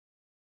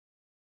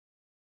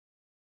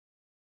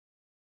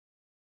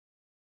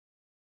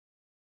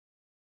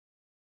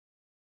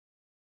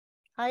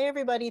Hi,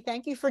 everybody.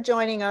 Thank you for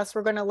joining us.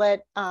 We're going to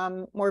let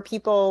more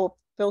people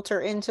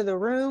filter into the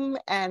room,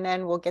 and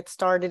then we'll get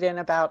started in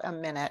about a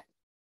minute.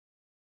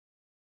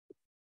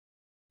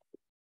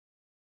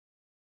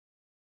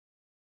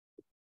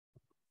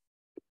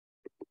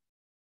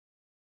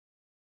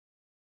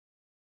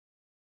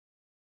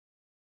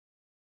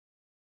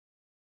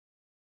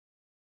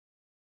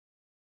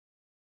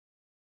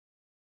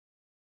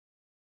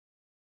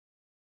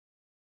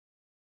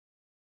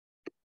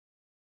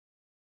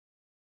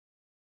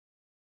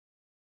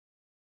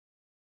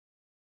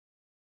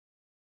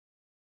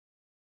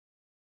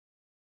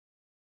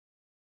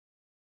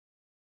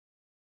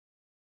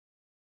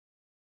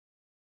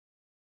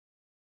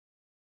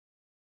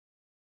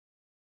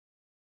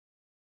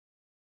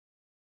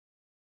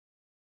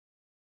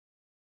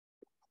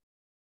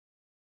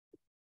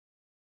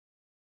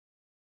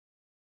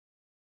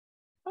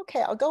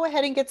 Okay, I'll go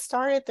ahead and get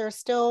started. There's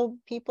still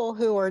people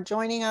who are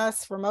joining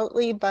us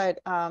remotely, but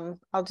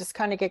I'll just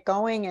kind of get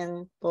going,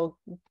 and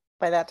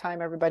by that time,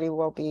 everybody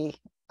will be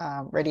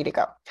ready to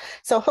go.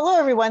 So hello,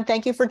 everyone.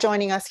 Thank you for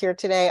joining us here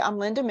today. I'm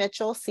Linda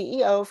Mitchell,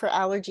 CEO for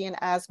Allergy and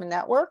Asthma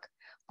Network.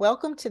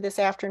 Welcome to this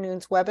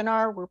afternoon's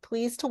webinar. We're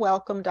pleased to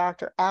welcome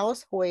Dr.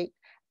 Alice Hoyt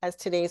as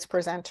today's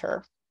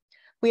presenter.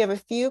 We have a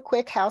few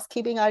quick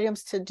housekeeping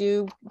items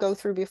to go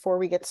through before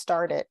we get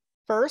started.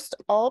 First,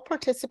 all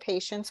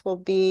participants will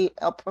be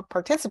on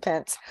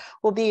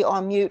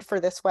mute for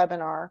this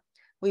webinar.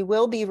 We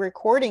will be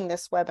recording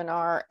this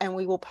webinar, and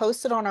we will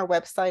post it on our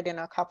website in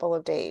a couple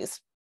of days.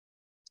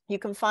 You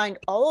can find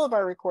all of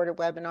our recorded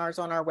webinars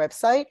on our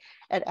website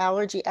at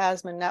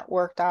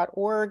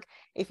allergy-asthma-network.org.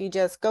 If you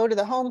just go to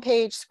the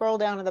homepage, scroll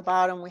down to the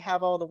bottom, we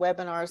have all the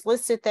webinars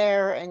listed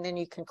there, and then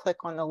you can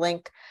click on the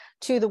link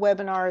to the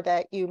webinar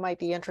that you might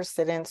be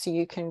interested in so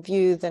you can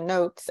view the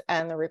notes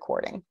and the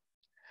recording.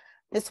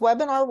 This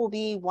webinar will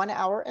be 1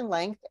 hour in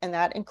length, and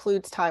that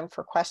includes time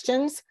for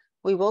questions.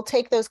 We will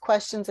take those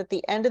questions at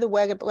the end of the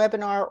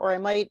webinar, or I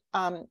might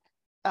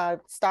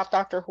stop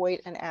Dr.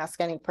 Hoyt and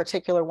ask any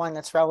particular one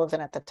that's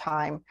relevant at the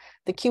time.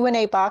 The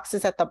Q&A box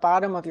is at the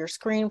bottom of your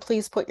screen.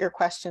 Please put your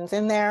questions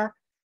in there.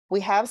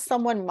 We have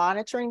someone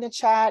monitoring the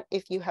chat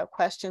if you have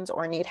questions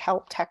or need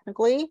help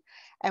technically,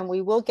 and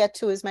we will get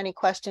to as many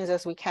questions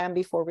as we can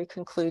before we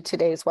conclude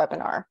today's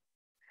webinar.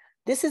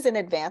 This is an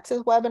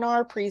advances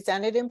webinar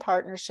presented in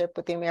partnership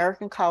with the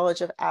American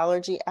College of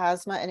Allergy,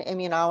 Asthma, and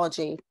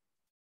Immunology.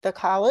 The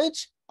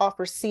college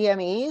offers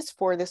CMEs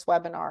for this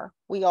webinar.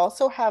 We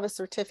also have a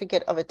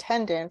certificate of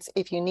attendance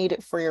if you need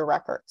it for your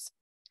records.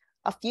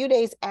 A few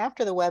days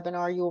after the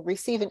webinar, you will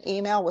receive an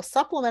email with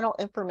supplemental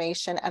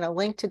information and a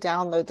link to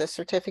download the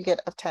certificate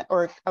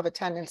of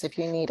attendance if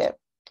you need it.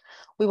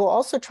 We will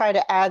also try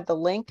to add the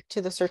link to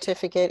the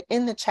certificate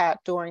in the chat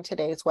during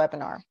today's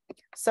webinar.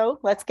 So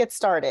let's get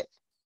started.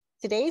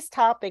 Today's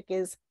topic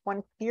is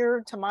one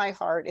dear to my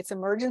heart. It's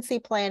emergency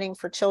planning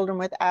for children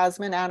with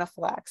asthma and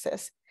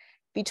anaphylaxis.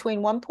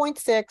 Between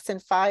 1.6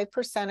 and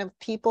 5% of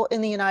people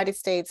in the United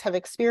States have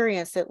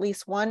experienced at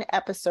least one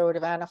episode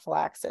of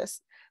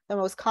anaphylaxis. The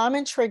most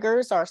common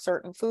triggers are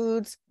certain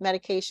foods,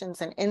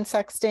 medications, and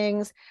insect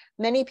stings.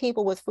 Many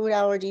people with food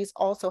allergies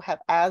also have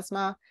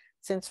asthma.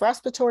 Since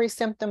respiratory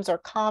symptoms are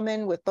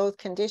common with both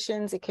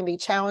conditions, it can be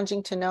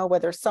challenging to know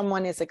whether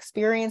someone is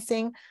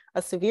experiencing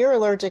a severe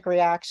allergic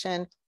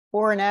reaction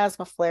or an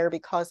asthma flare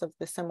because of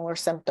the similar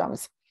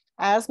symptoms.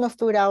 Asthma,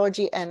 food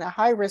allergy, and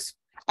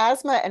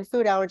asthma and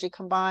food allergy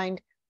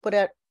combined put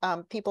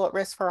people at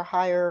risk for a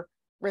higher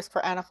risk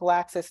for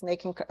anaphylaxis, and they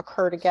can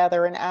occur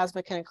together, and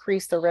asthma can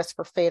increase the risk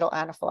for fatal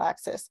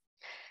anaphylaxis.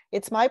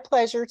 It's my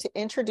pleasure to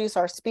introduce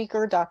our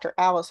speaker, Dr.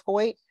 Alice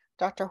Hoyt.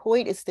 Dr.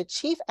 Hoyt is the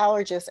Chief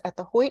Allergist at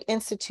the Hoyt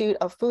Institute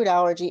of Food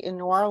Allergy in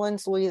New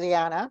Orleans,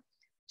 Louisiana.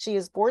 She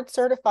is board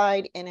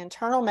certified in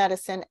internal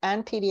medicine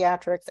and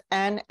pediatrics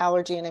and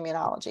allergy and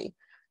immunology.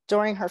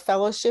 During her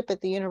fellowship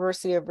at the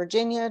University of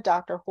Virginia,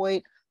 Dr.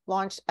 Hoyt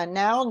launched a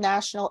now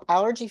national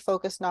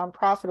allergy-focused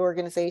nonprofit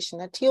organization,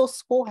 the Teal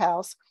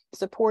Schoolhouse,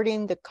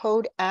 supporting the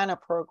Code ANA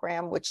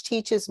program, which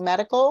teaches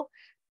medical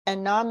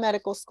and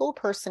non-medical school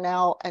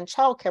personnel and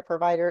childcare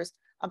providers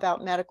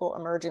about medical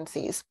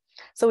emergencies.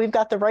 So we've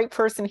got the right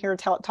person here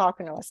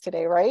talking to us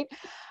today, right?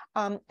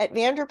 At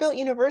Vanderbilt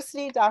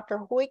University, Dr.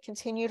 Hoyt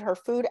continued her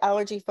food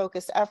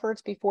allergy-focused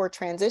efforts before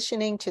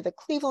transitioning to the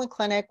Cleveland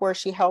Clinic, where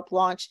she helped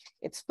launch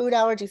its Food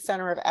Allergy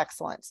Center of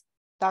Excellence.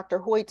 Dr.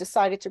 Hoyt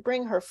decided to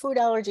bring her food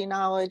allergy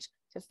knowledge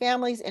to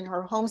families in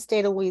her home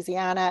state of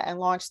Louisiana and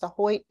launched the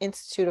Hoyt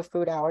Institute of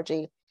Food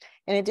Allergy.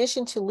 In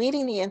addition to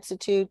leading the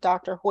institute,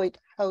 Dr. Hoyt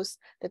hosts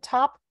the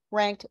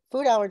top-ranked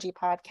food allergy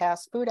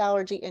podcast, Food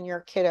Allergy in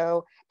Your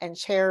Kiddo, and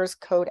chairs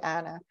Code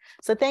ANA.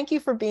 So thank you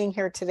for being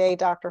here today,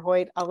 Dr.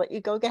 Hoyt. I'll let you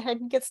go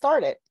ahead and get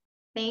started.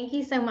 Thank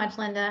you so much,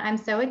 Linda. I'm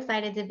so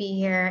excited to be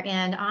here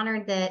and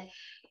honored that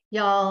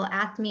y'all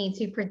asked me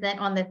to present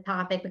on this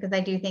topic, because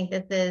I do think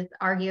this is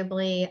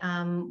arguably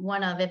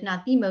one of, if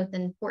not the most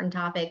important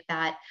topic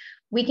that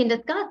we can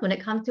discuss when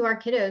it comes to our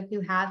kiddos who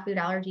have food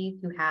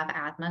allergies, who have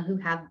asthma, who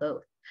have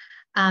both.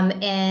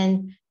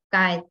 And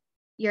guys,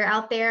 you're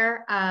out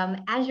there,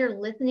 as you're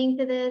listening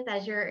to this,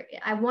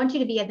 I want you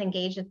to be as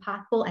engaged as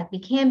possible as we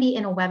can be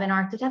in a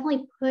webinar. So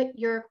definitely put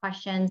your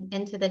questions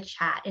into the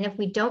chat. And if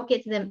we don't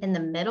get to them in the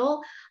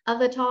middle of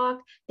the talk,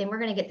 then we're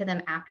going to get to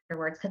them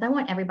afterwards, because I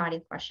want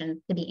everybody's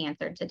questions to be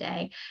answered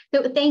today.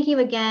 So thank you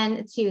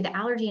again to the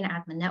Allergy and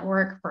Asthma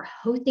Network for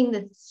hosting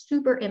this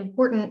super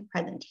important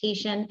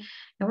presentation.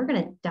 And we're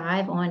going to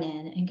dive on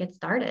in and get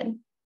started.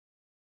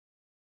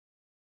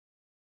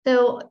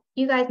 So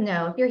you guys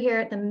know, if you're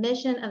here, the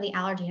mission of the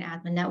Allergy and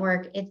Asthma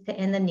Network is to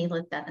end the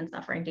needless death and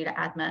suffering due to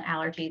asthma,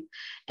 allergies,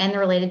 and the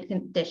related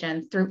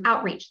conditions through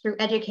outreach, through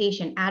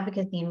education,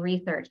 advocacy, and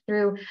research,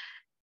 through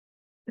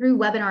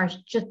webinars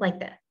just like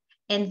this.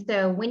 And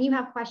so when you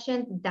have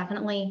questions,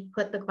 definitely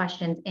put the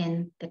questions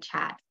in the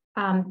chat.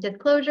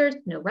 Disclosures,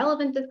 no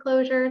relevant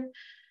disclosures.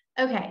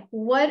 Okay,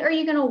 what are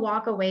you going to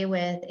walk away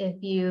with if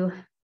you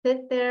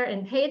sit there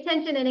and pay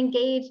attention and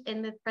engage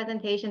in this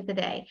presentation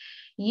today?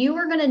 You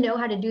are going to know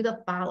how to do the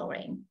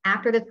following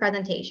after this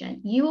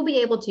presentation. You will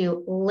be able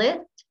to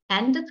list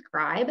and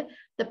describe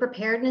the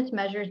preparedness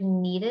measures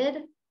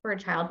needed for a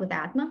child with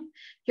asthma.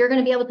 You're going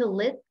to be able to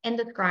list and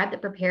describe the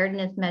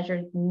preparedness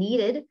measures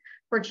needed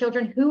for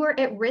children who are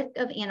at risk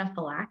of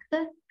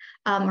anaphylaxis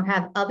or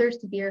have other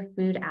severe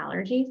food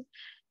allergies.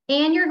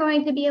 And you're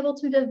going to be able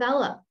to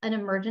develop an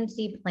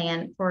emergency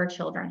plan for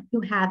children who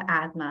have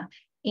asthma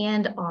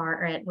and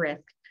are at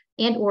risk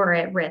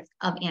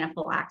of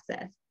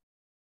anaphylaxis.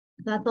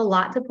 That's a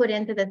lot to put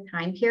into this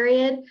time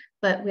period,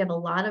 but we have a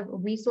lot of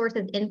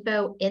resources,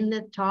 info in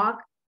this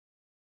talk.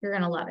 You're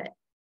going to love it.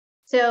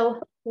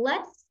 So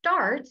let's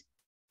start.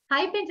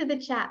 Type into the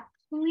chat,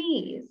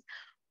 please.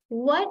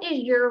 What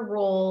is your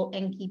role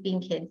in keeping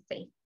kids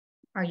safe?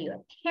 Are you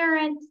a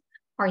parent?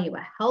 Are you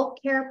a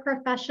healthcare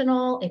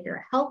professional? If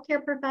you're a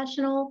healthcare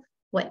professional,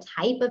 what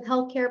type of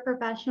healthcare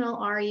professional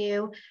are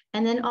you?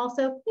 And then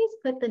also, please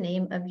put the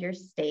name of your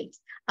state.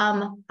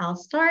 I'll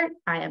start.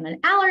 I am an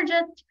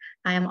allergist.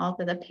 I am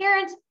also the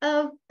parent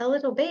of a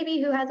little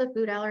baby who has a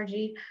food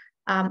allergy.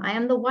 I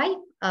am the wife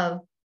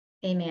of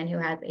a man who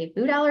has a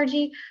food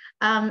allergy,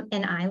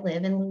 and I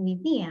live in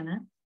Louisiana.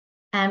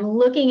 I'm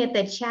looking at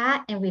the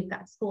chat, and we've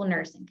got school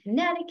nurse in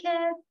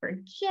Connecticut,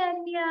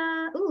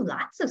 Virginia. Ooh,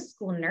 lots of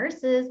school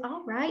nurses.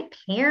 All right,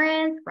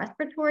 parents,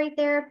 respiratory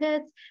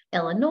therapists,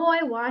 Illinois,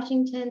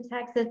 Washington,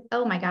 Texas.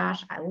 Oh my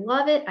gosh, I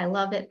love it. I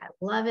love it. I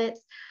love it.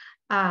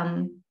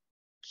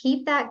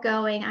 Keep that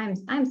going.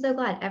 I'm so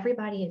glad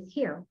everybody is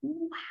here.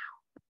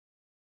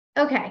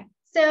 Wow. Okay,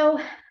 so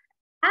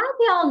as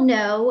y'all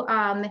know,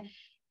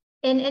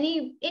 in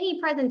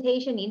any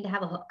presentation, you need to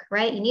have a hook,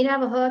 right? You need to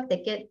have a hook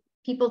that gets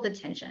people's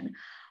attention.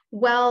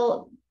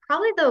 Well,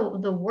 probably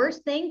the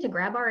worst thing to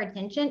grab our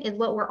attention is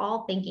what we're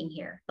all thinking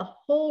here. The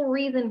whole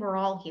reason we're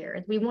all here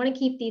is we want to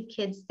keep these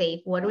kids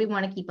safe. What do we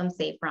want to keep them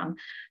safe from?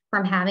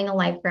 From having a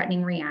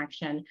life-threatening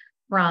reaction,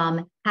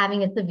 from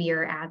having a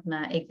severe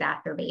asthma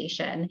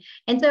exacerbation.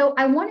 And so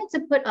I wanted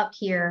to put up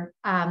here,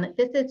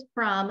 this is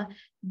from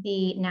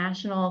the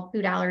National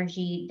Food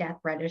Allergy Death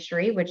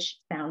Registry, which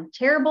sounds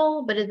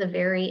terrible, but is a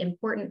very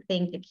important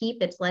thing to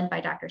keep. It's led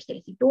by Dr.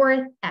 Stacy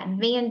Doris at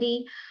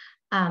Vandy,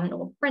 an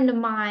old friend of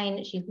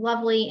mine. She's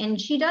lovely,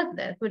 and she does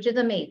this, which is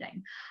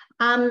amazing.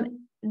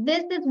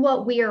 This is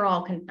what we are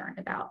all concerned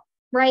about,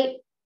 right?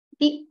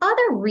 The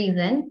other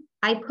reason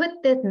I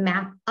put this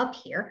map up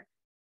here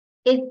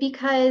is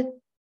because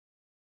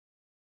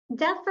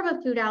death from a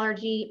food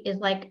allergy is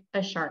like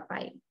a shark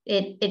bite.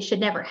 It should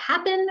never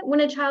happen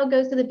when a child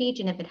goes to the beach,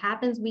 and if it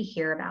happens, we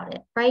hear about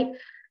it, right?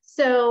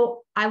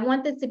 So I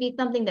want this to be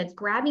something that's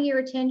grabbing your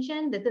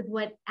attention. This is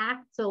what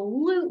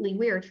absolutely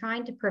we are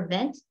trying to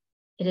prevent.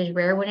 It is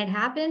rare when it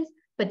happens,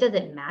 but does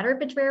it matter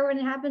if it's rare when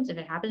it happens? If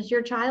it happens to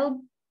your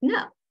child?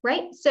 No,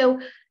 right? So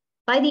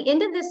by the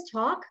end of this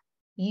talk,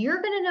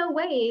 you're going to know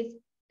ways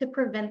to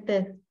prevent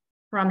this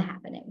from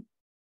happening.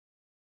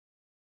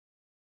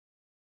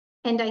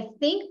 And I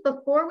think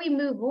before we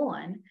move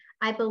on,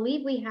 I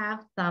believe we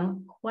have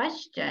some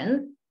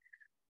questions.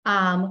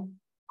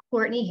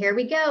 Courtney, here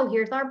we go.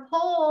 Here's our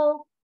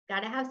poll.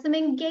 Got to have some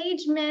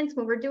engagement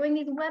when we're doing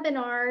these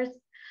webinars.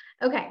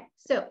 Okay,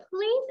 so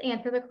please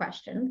answer the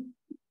question.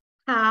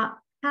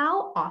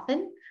 How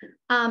often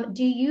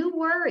do you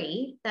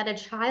worry that a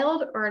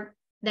child or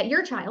that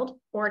your child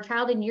or a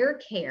child in your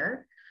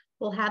care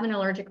will have an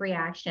allergic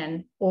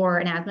reaction or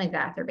an asthma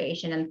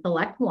exacerbation? And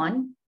select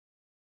one.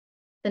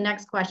 The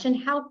next question,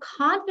 how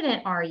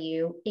confident are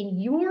you in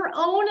your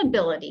own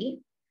ability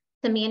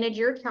to manage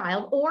your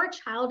child or a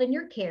child in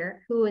your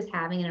care who is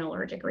having an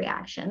allergic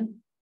reaction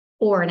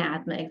or an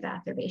asthma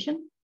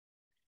exacerbation?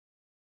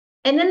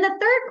 And then the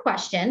third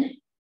question,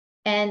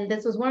 and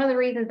this was one of the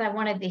reasons I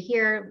wanted to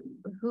hear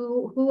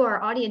who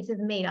our audience is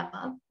made up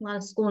of, a lot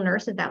of school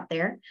nurses out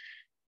there,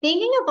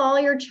 thinking of all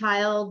your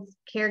child's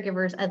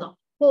caregivers as a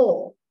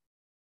whole,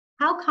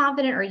 how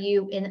confident are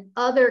you in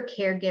other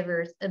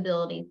caregivers'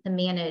 ability to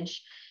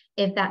manage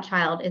if that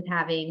child is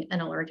having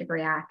an allergic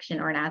reaction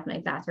or an asthma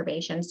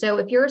exacerbation? So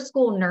if you're a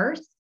school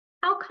nurse,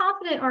 how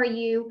confident are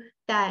you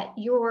that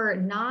your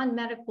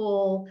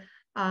non-medical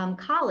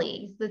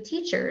colleagues, the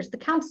teachers, the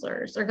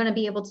counselors are going to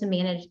be able to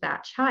manage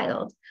that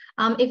child.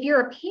 If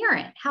you're a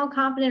parent, how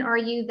confident are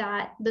you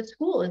that the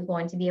school is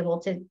going to be able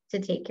to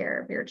take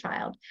care of your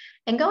child?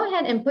 And go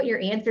ahead and put your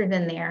answers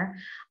in there.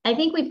 I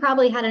think we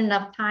probably had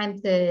enough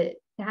time to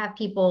have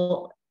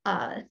people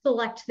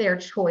select their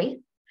choice.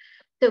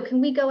 So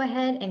can we go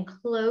ahead and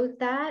close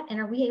that? And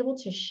are we able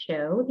to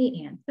show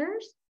the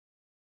answers?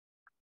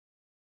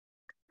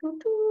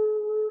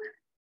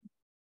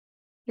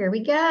 Here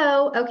we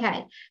go.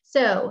 Okay,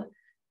 so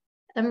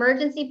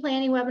emergency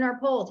planning webinar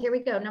polls. Here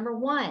we go. Number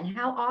one,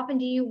 how often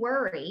do you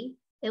worry?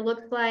 It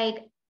looks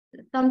like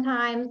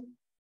sometimes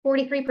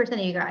 43% of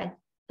you guys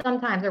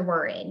sometimes are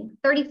worrying.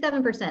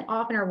 37%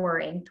 often are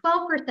worrying.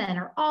 12%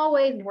 are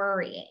always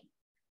worrying.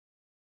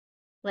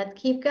 Let's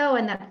keep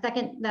going. That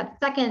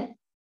second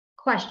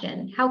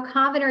question, how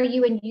confident are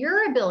you in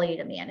your ability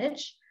to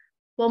manage?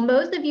 Well,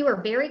 most of you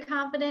are very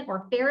confident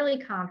or fairly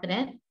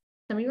confident.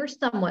 Some of you are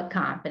somewhat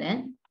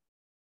confident.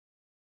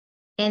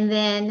 And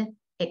then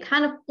it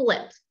kind of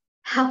flips.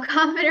 How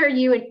confident are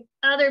you in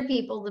other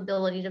people's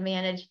ability to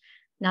manage?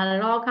 Not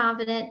at all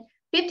confident.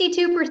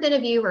 52%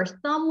 of you are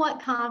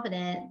somewhat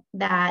confident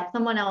that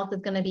someone else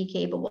is going to be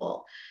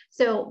capable.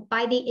 So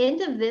by the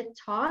end of this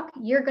talk,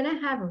 you're going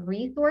to have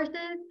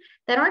resources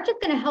that aren't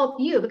just going to help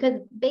you,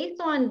 because based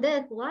on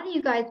this, a lot of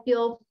you guys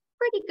feel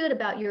pretty good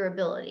about your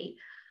ability,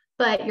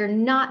 but you're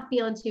not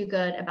feeling too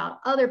good about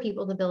other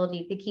people's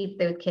ability to keep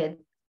those kids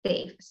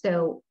safe.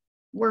 So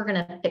we're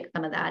going to fix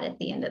some of that at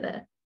the end of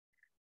this.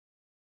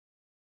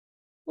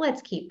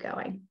 Let's keep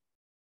going.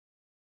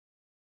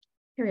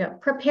 Here we go.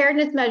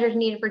 Preparedness measures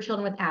needed for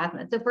children with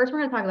asthma. So first we're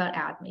going to talk about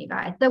asthma, you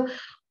guys. So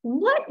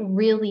what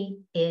really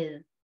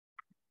is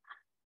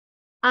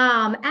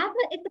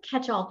asthma? It's a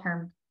catch-all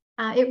term.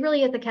 It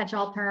really is a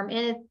catch-all term, and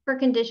it's for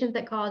conditions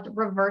that cause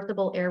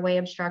reversible airway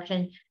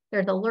obstruction.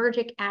 There's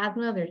allergic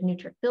asthma, there's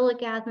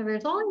neutrophilic asthma,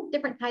 there's all these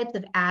different types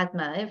of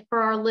asthma. If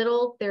for our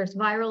little, there's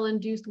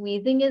viral-induced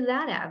wheezing. Is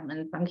that asthma?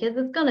 In some kids,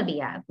 it's going to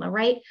be asthma,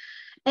 right?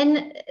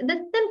 And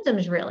the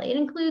symptoms really, it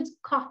includes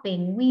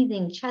coughing,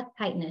 wheezing, chest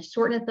tightness,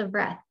 shortness of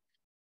breath.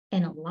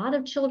 And a lot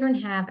of children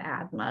have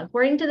asthma.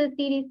 According to the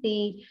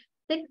CDC,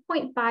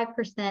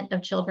 6.5%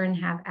 of children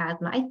have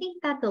asthma. I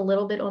think that's a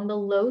little bit on the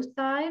low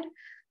side,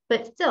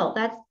 but still,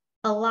 that's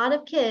a lot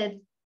of kids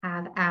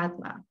have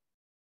asthma.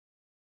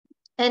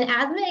 And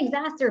asthma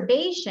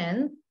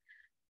exacerbations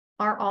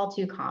are all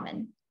too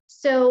common.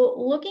 So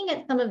looking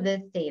at some of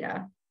this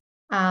data,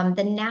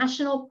 the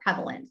national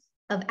prevalence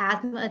of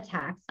asthma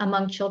attacks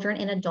among children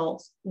and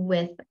adults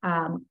with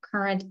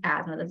current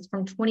asthma. This is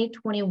from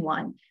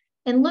 2021.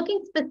 And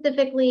looking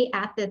specifically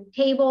at this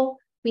table,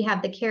 we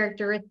have the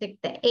characteristics,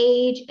 the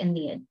age and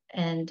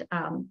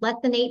less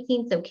than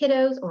 18, so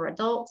kiddos or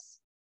adults,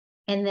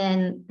 and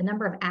then the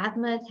number of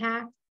asthma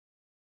attacks,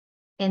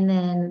 and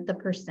then the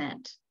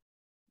percent.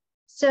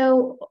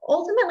 So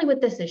ultimately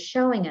what this is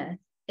showing us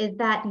is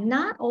that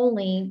not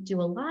only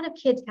do a lot of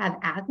kids have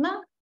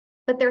asthma,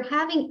 but they're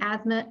having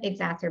asthma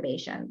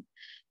exacerbations.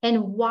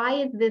 And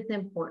why is this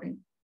important?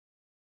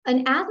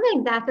 An asthma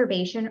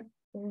exacerbation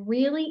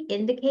really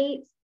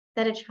indicates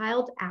that a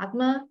child's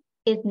asthma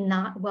is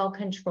not well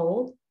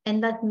controlled,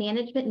 and thus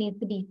management needs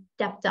to be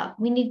stepped up.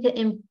 We need to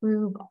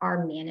improve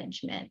our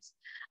management.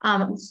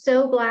 I'm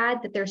so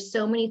glad that there's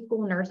so many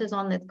school nurses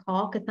on this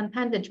call, because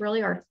sometimes it's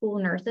really our school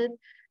nurses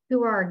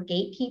who are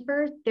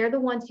gatekeepers. They're the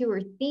ones who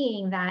are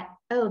seeing that,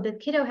 oh, the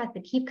kiddo has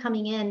to keep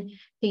coming in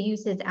to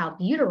use his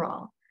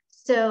albuterol.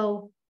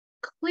 So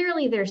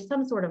clearly there's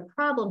some sort of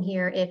problem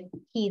here. If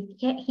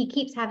he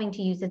keeps having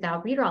to use his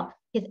albuterol,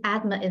 his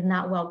asthma is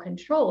not well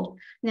controlled.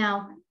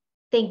 Now,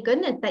 thank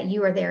goodness that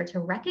you are there to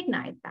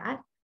recognize that,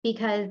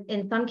 because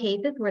in some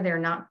cases where they're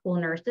not school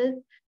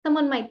nurses,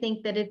 someone might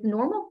think that it's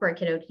normal for a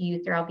kiddo to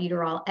use their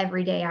albuterol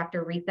every day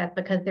after recess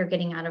because they're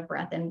getting out of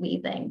breath and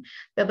wheezing.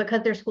 But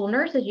because they're school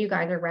nurses, you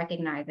guys are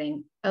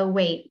recognizing, oh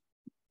wait,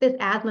 this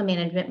asthma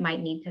management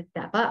might need to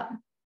step up.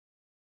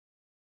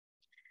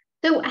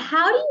 So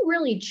how do you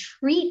really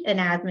treat an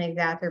asthma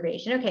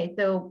exacerbation? Okay,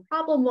 so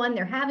problem one,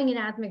 they're having an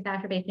asthma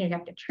exacerbation, you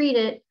have to treat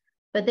it,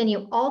 but then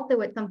you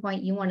also at some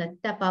point you want to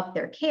step up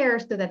their care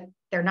so that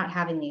they're not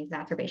having the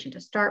exacerbation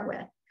to start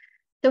with.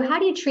 So how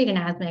do you treat an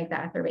asthma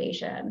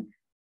exacerbation?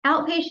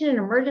 Outpatient and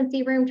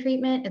emergency room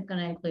treatment is going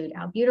to include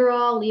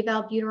albuterol,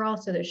 levoalbuterol,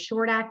 so the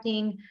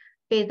short-acting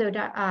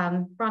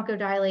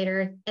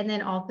bronchodilators, and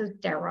then also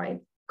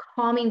steroids,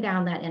 calming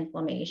down that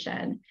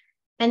inflammation.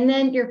 And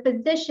then your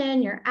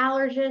physician, your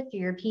allergist, or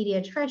your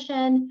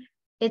pediatrician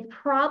is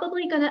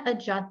probably going to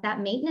adjust that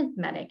maintenance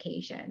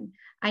medication.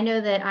 I know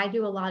that I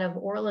do a lot of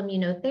oral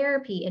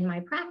immunotherapy in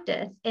my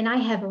practice, and I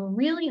have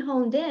really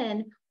honed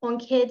in on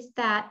kids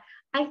that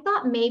I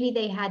thought maybe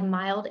they had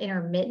mild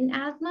intermittent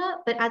asthma,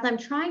 but as I'm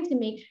trying to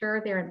make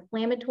sure their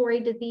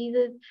inflammatory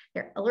diseases,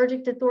 their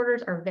allergic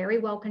disorders are very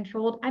well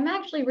controlled, I'm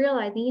actually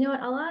realizing, you know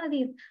what, a lot of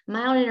these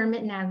mild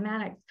intermittent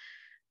asthmatics,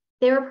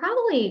 they were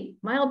probably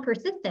mild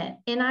persistent,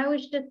 and I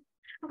was just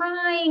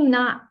trying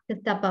not to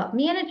step up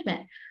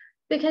management.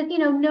 because, you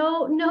know,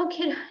 no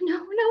kid,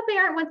 no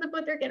parent wants to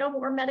put their kid on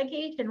more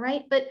medication,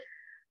 right? But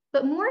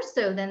more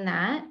so than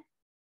that,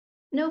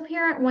 no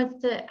parent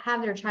wants to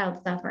have their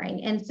child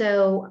suffering. And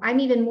so I'm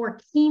even more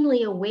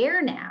keenly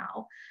aware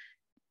now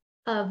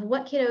of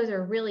what kiddos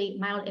are really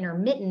mild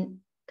intermittent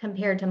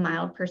compared to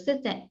mild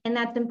persistent. And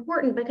that's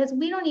important because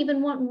we don't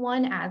even want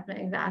one asthma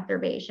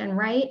exacerbation,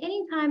 right?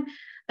 Anytime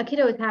a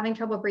kiddo is having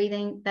trouble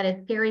breathing, that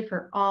is scary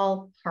for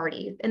all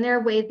parties. And there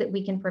are ways that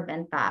we can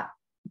prevent that.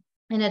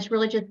 And it's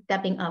really just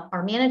stepping up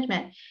our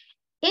management.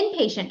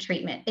 Inpatient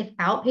treatment, if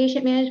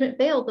outpatient management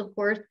fails, of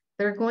course,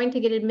 they're going to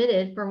get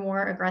admitted for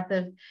more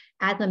aggressive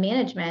asthma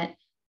management.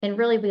 And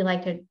really, we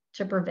like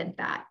to prevent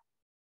that.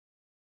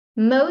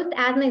 Most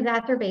asthma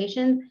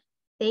exacerbations,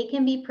 they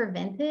can be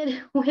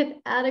prevented with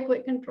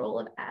adequate control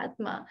of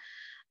asthma.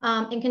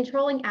 And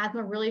controlling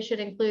asthma really should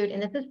include,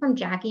 and this is from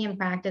Jackie in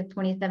Practice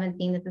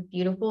 2017, this is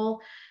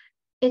beautiful.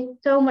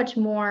 It's so much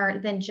more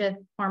than just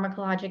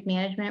pharmacologic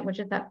management, which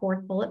is that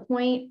fourth bullet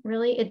point,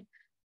 really. It's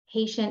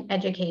patient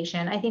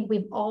education. I think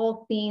we've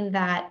all seen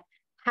that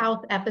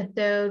house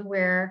episode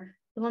where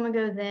the woman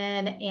goes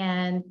in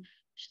and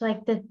she's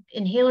like, this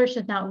inhaler's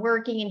just not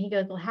working. And he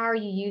goes, well, how are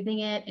you using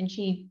it? And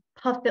she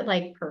puffs it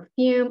like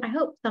perfume. I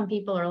hope some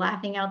people are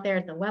laughing out there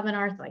at the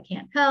webinar, so I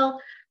can't tell.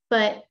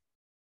 But,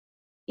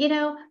 you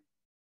know,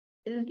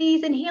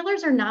 these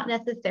inhalers are not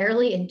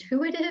necessarily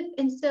intuitive.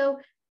 And so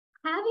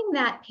having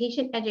that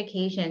patient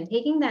education,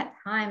 taking that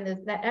time,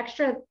 that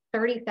extra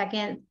 30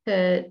 seconds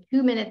to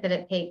 2 minutes that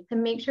it takes to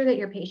make sure that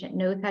your patient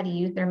knows how to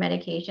use their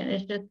medication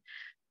is just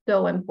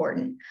so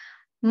important.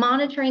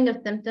 Monitoring of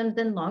symptoms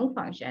and lung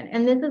function.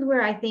 And this is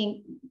where I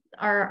think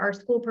our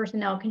school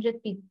personnel can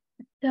just be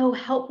so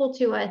helpful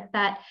to us,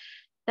 that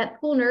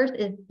school nurse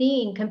is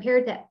seeing,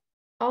 compared to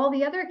all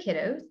the other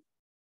kiddos,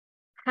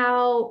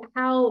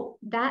 how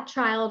that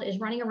child is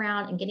running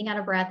around and getting out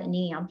of breath and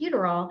needing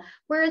albuterol,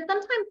 whereas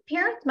sometimes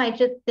parents might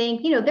just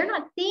think, you know, they're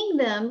not seeing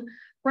them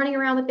running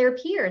around with their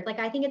peers. Like,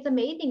 I think it's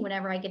amazing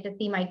whenever I get to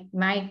see my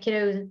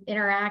kiddos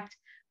interact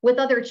with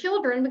other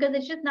children, because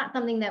it's just not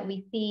something that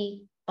we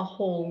see a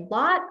whole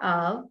lot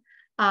of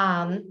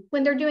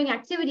when they're doing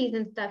activities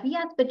and stuff.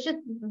 Yes, but just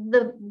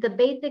the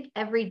basic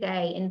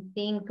everyday and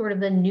seeing sort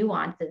of the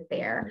nuances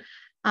there.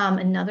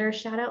 Another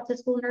shout out to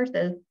school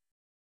nurses.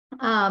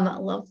 I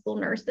love school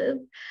nurses.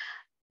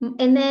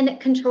 And then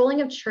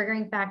controlling of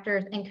triggering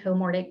factors and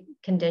comorbid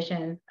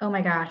conditions. Oh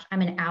my gosh,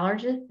 I'm an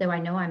allergist, so I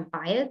know I'm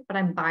biased, but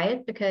I'm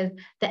biased because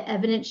the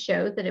evidence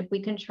shows that if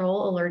we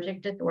control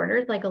allergic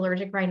disorders like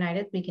allergic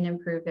rhinitis, we can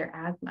improve their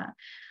asthma.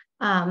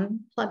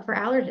 Plug for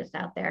allergists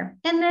out there.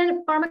 And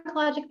then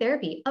pharmacologic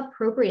therapy,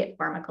 appropriate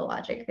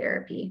pharmacologic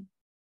therapy.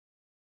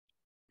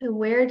 So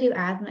where do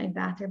asthma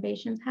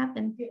exacerbations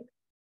happen?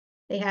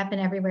 They happen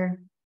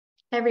everywhere,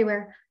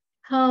 everywhere.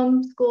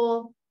 Home,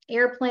 school,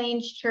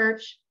 airplanes,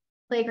 church,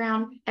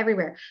 playground,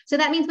 everywhere. So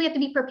that means we have to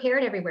be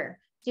prepared everywhere.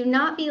 Do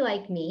not be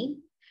like me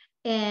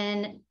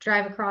and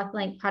drive across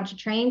Lake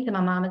Pontchartrain to my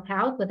mama's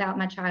house without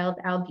my child's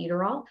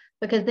albuterol,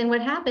 because then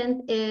what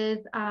happens is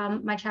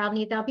my child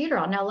needs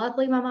albuterol. Now,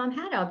 luckily my mom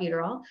had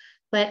albuterol,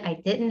 but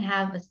I didn't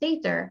have a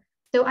spacer.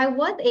 So I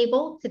was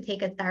able to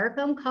take a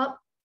styrofoam cup,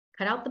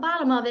 cut out the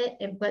bottom of it,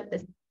 and put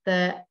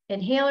the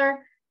inhaler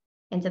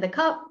into the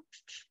cup.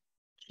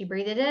 She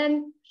breathed it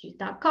in, she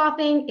stopped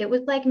coughing. It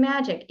was like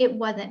magic. It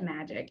wasn't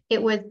magic.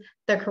 It was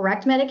the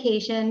correct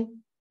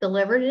medication,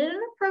 delivered in an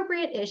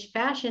appropriate-ish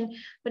fashion.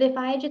 But if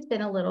I had just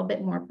been a little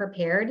bit more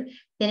prepared,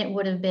 then it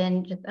would have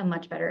been just a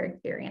much better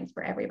experience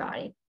for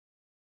everybody.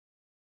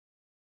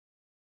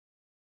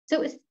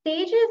 So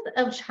stages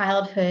of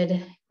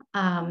childhood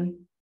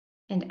and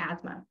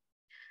asthma.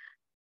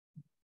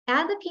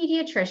 As a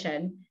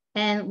pediatrician,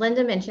 and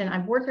Linda mentioned,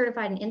 I'm board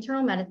certified in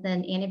internal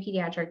medicine and in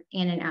pediatrics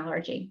and in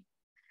allergy.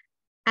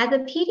 As a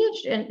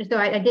pediatrician, so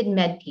I did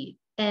med peds,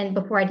 and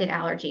before I did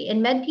allergy.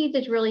 And med peds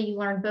is really, you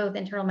learn both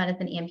internal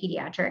medicine and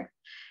pediatrics.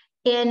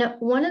 And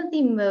one of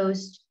the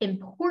most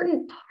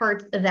important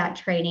parts of that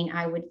training,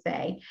 I would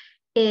say,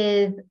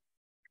 is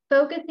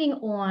focusing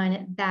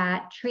on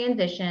that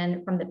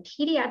transition from the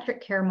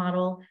pediatric care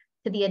model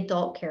to the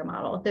adult care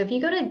model. So if you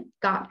go to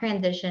GOP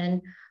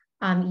transition,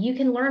 you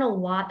can learn a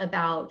lot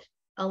about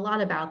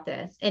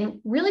this. And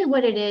really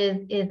what it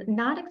is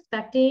not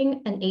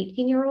expecting an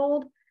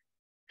 18-year-old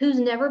who's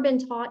never been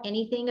taught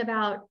anything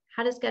about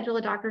how to schedule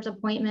a doctor's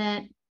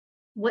appointment,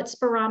 what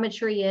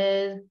spirometry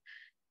is,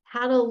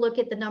 how to look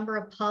at the number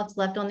of puffs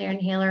left on their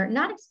inhaler,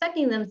 not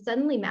expecting them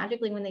suddenly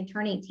magically when they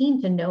turn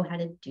 18 to know how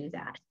to do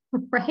that,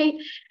 right?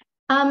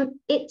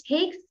 It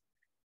takes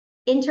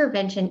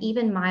intervention,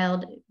 even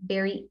mild,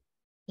 very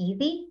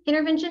easy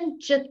intervention,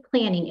 just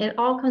planning. It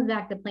all comes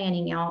back to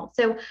planning, y'all.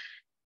 So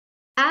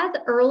as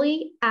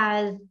early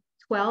as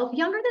 12,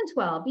 younger than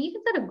 12, you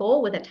can set a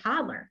goal with a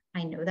toddler.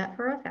 I know that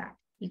for a fact.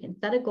 You can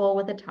set a goal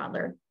with a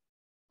toddler.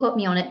 Quote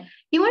me on it.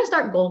 You want to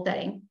start goal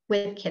setting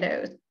with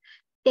kiddos.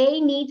 They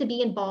need to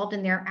be involved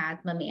in their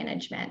asthma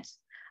management.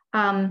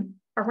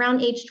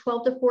 Around age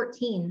 12 to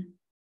 14,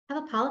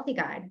 have a policy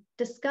guide,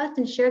 discuss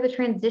and share the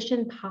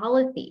transition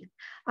policies.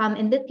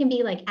 And this can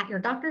be like at your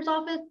doctor's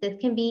office, this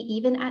can be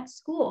even at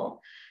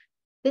school.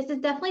 This is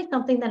definitely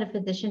something that a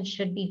physician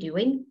should be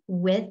doing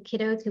with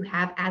kiddos who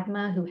have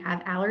asthma, who have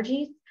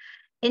allergies.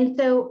 And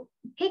so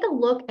take a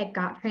look at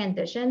GOT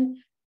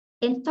transition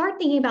and start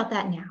thinking about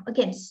that now.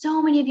 Again,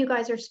 so many of you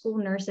guys are school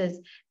nurses.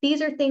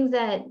 These are things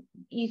that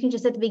you can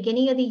just at the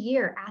beginning of the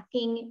year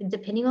asking,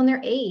 depending on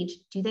their age,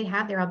 do they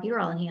have their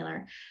albuterol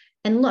inhaler?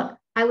 And look,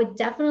 I would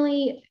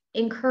definitely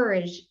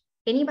encourage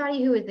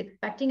anybody who is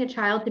expecting a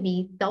child to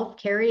be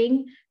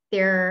self-carrying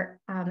their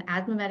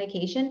asthma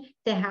medication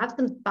to have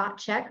some spot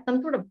check,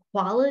 some sort of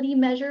quality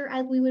measure,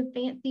 as we would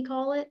fancy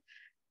call it,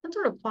 some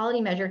sort of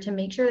quality measure to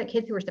make sure that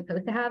kids who are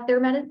supposed to have their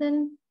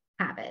medicine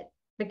have it.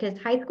 Because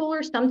high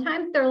schoolers,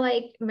 sometimes they're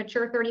like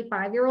mature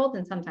 35-year-olds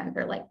and sometimes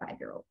they're like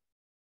 5-year-olds.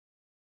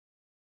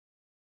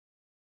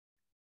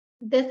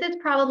 This is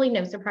probably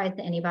no surprise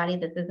to anybody.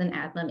 This is an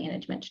asthma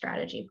management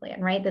strategy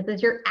plan, right? This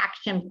is your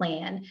action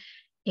plan.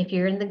 If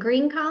you're in the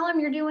green column,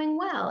 you're doing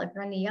well. If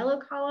you're in the yellow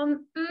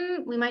column,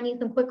 we might need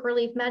some quick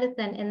relief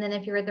medicine. And then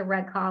if you're in the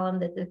red column,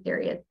 this is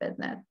serious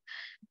business.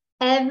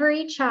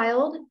 Every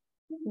child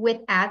with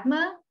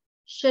asthma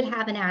should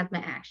have an asthma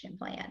action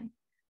plan.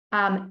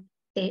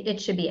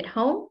 It should be at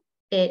home.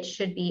 It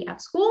should be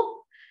at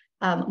school.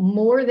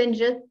 More than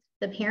just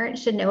the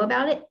parents should know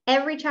about it.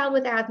 Every child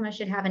with asthma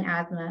should have an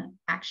asthma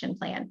action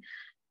plan.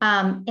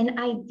 And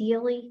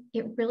ideally,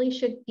 it really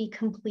should be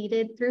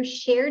completed through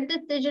shared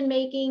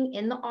decision-making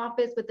in the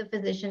office with the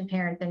physician,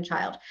 parents, and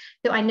child.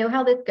 So I know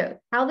how this goes.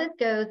 How this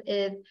goes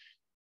is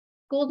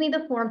schools need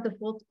the forms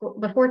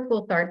before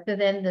school starts. So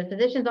then the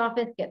physician's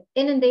office gets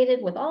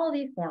inundated with all of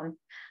these forms,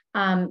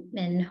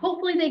 and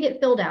hopefully they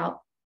get filled out.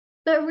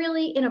 But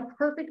really, in a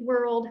perfect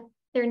world,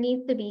 there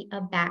needs to be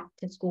a back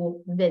to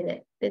school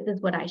visit. This is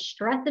what I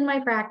stress in my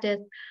practice.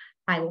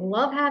 I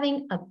love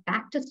having a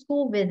back to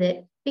school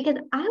visit because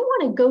I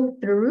want to go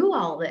through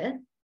all this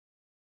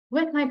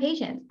with my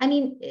patients. I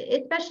mean,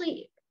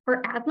 especially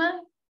for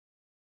asthma,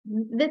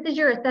 this is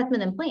your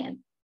assessment and plan.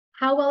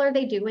 How well are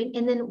they doing?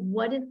 And then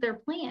what is their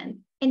plan?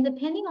 And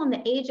depending on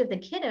the age of the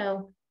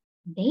kiddo,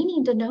 they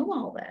need to know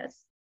all this.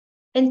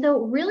 And so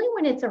really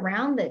when it's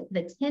around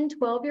the 10,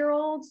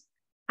 12-year-olds,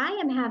 I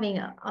am having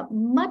a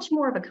much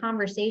more of a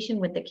conversation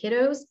with the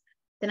kiddos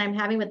than I'm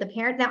having with the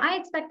parents. Now, I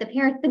expect the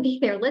parents to be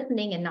there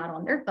listening and not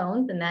on their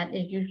phones, and that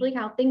is usually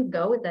how things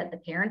go, is that the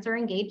parents are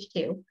engaged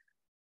too.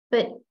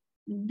 But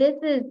this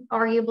is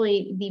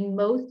arguably the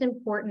most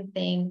important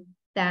thing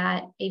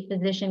that a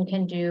physician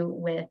can do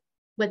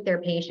with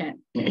their patient.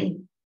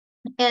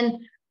 And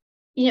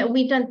you know,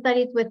 we've done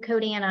studies with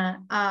Codana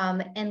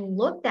and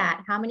looked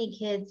at how many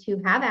kids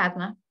who have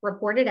asthma,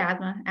 reported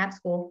asthma at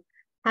school,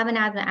 have an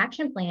asthma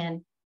action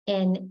plan,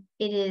 and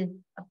it is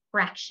a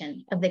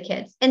fraction of the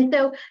kids. And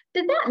so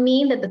does that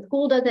mean that the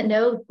school doesn't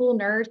know, the school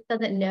nurse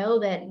doesn't know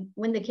that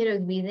when the kiddo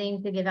is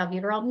wheezing to give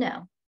albuterol?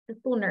 No, the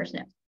school nurse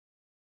knows.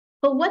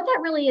 But what that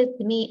really is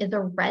to me is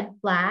a red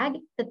flag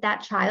that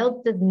that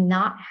child does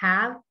not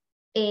have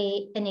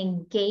an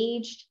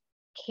engaged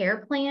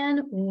care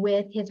plan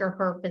with his or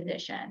her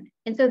physician.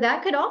 And so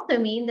that could also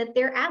mean that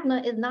their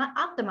asthma is not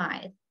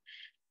optimized.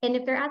 And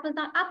if their asthma is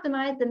not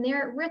optimized, then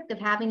they're at risk of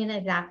having an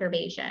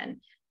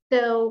exacerbation.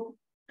 So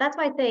that's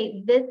why I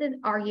say this is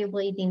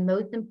arguably the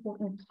most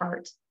important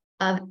part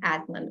of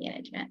asthma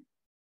management.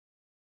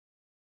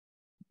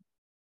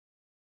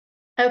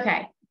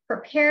 Okay,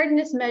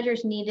 preparedness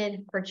measures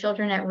needed for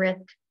children at risk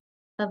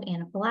of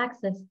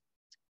anaphylaxis.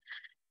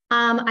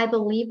 I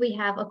believe we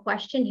have a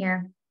question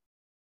here.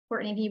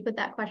 Courtney, can you put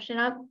that question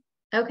up?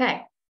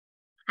 Okay.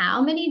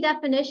 How many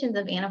definitions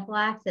of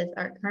anaphylaxis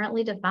are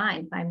currently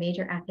defined by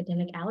major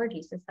academic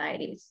allergy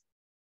societies?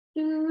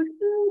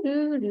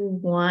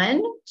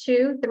 1,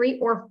 2, 3,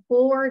 or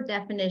 4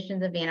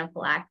 definitions of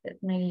anaphylaxis.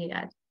 Maybe you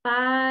guys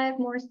 5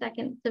 more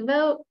seconds to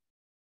vote.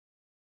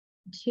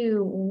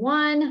 2,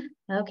 1.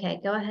 Okay,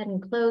 go ahead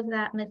and close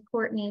that, Miss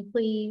Courtney,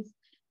 please.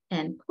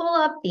 And pull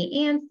up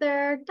the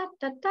answer.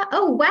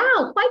 Oh,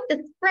 wow, quite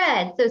the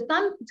spread. So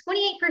some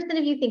 28%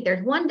 of you think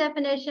there's 1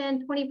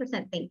 definition,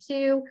 20% think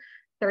 2,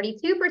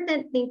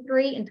 32% think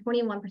 3, and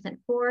 21%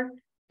 4.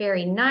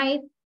 Very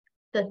nice.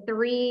 The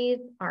 3s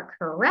are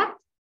correct.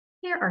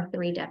 Here are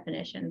 3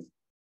 definitions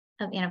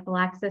of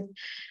anaphylaxis.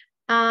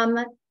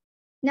 Now,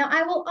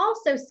 I will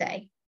also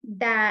say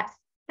that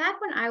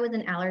back when I was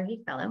an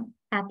allergy fellow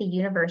at the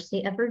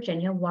University of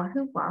Virginia,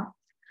 Wahoo Wah,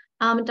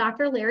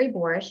 Dr. Larry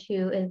Borish,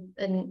 who is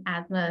an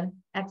asthma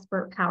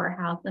expert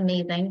powerhouse,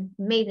 amazing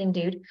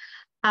dude,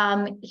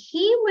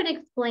 he would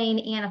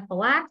explain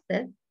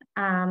anaphylaxis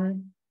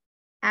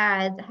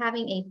as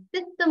having a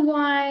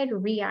system-wide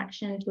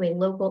reaction to a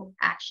local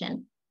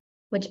action,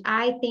 which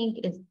I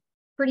think is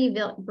pretty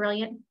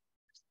brilliant,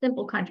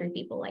 simple country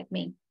people like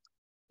me.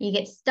 You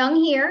get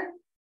stung here,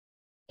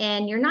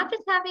 and you're not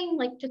just having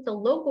like just a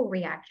local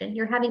reaction,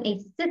 you're having a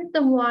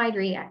system-wide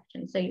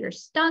reaction. So you're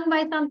stung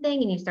by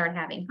something and you start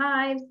having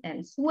hives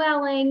and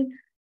swelling,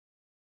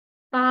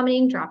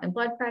 vomiting, drop in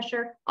blood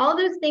pressure. All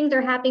those things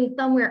are happening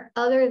somewhere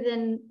other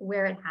than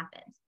where it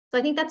happens. So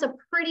I think that's a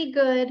pretty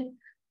good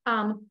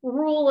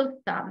rule of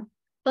thumb.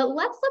 But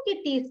let's look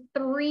at these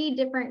 3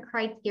 different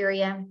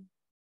criteria.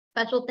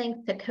 Special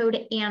thanks to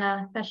Code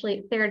Anna,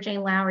 especially Sarah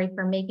Jane Lowry,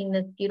 for making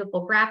this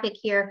beautiful graphic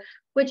here,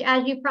 which,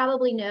 as you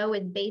probably know,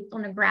 is based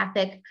on a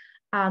graphic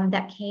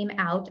that came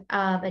out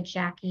of a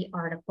Jackie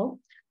article.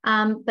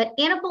 But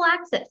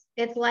anaphylaxis,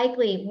 it's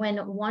likely when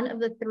one of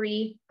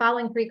the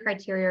following three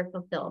criteria are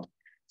fulfilled.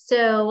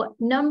 So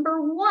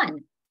number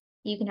 1,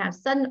 you can have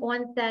sudden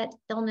onset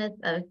illness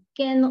of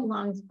skin,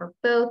 lungs, or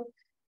both,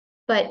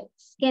 but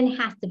skin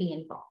has to be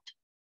involved.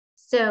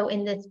 So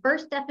in this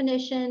first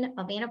definition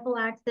of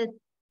anaphylaxis,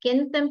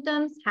 skin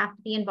symptoms have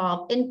to be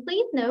involved. And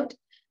please note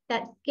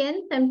that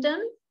skin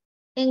symptoms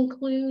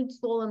include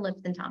swollen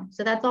lips and tongue.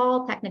 So that's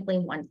all technically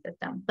one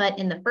system. But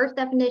in the first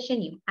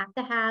definition, you have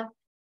to have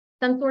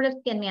some sort of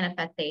skin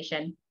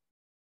manifestation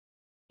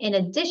in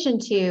addition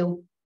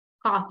to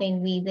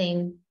coughing,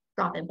 wheezing,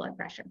 drop in blood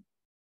pressure.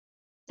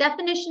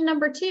 Definition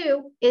number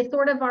 2 is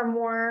sort of our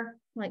more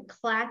like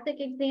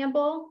classic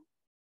example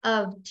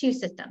of 2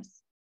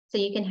 systems. So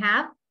you can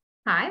have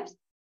hives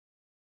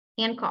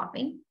and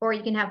coughing, or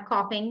you can have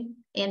coughing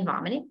and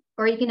vomiting,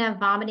 or you can have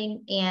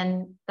vomiting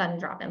and sudden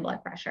drop in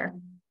blood pressure.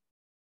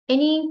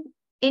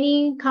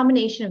 Any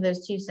combination of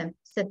those two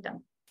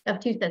systems.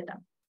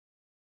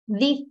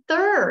 The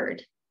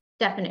third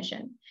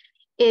definition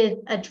is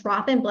a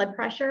drop in blood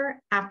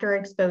pressure after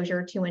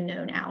exposure to a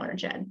known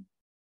allergen.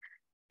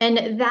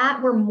 And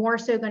that we're more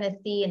so going to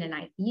see in an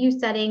ICU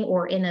setting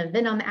or in a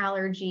venom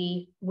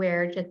allergy,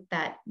 where just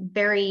that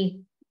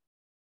very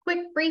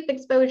quick, brief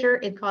exposure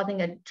is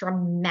causing a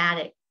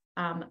dramatic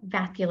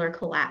vascular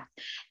collapse.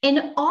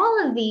 And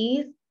all of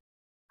these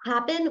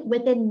happen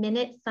within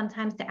minutes,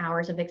 sometimes to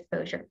hours of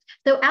exposure.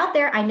 So out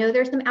there, I know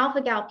there's some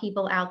alpha-gal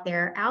people out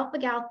there.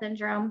 Alpha-gal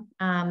syndrome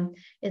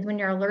is when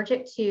you're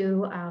allergic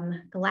to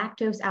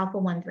galactose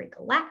alpha-1,3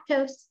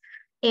 galactose,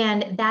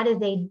 and that is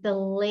a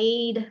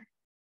delayed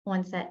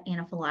onset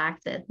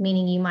anaphylaxis,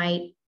 meaning you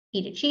might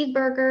eat a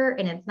cheeseburger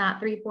and it's not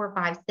 3, 4,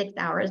 5, 6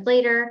 hours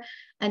later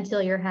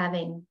until you're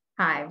having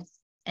hives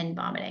and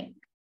vomiting.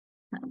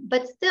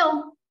 But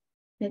still,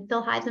 it's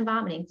still hives and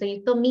vomiting. So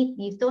you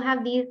still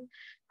have these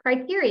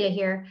criteria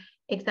here,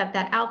 except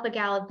that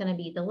alpha-gal is going to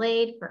be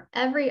delayed. For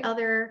every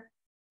other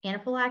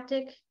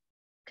anaphylactic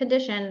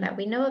condition that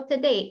we know of to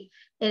date,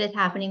 it is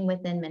happening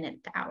within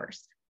minutes to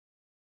hours.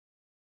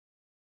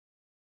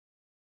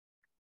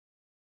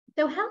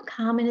 So how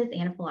common is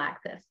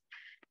anaphylaxis?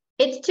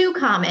 It's too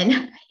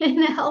common. In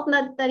the Health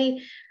Nut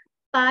study,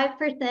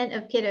 5%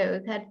 of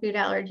kiddos had food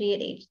allergy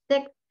at age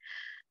 6.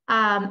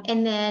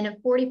 And then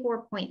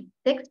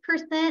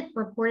 44.6%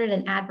 reported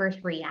an adverse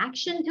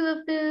reaction to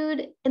a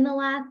food in the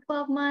last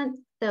 12 months.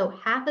 So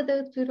half of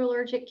those food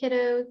allergic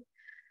kiddos.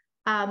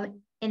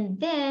 And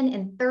then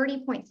in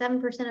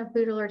 30.7% of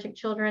food allergic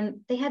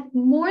children, they had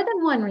more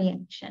than one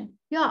reaction.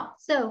 Y'all,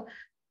 so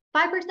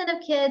 5%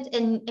 of kids,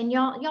 and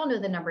y'all know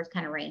the numbers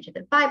kind of range. Is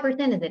it 5%?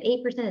 Is it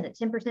 8%? Is it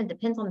 10%?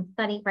 Depends on the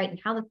study, right? And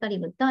how the study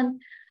was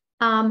done.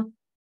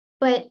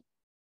 But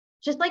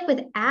just like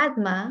with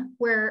asthma,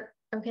 where,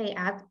 okay,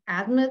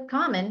 asthma is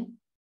common,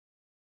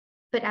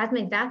 but asthma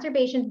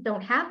exacerbations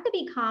don't have to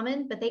be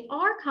common, but they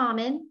are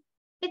common.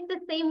 It's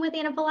the same with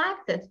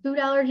anaphylaxis. Food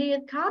allergy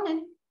is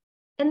common,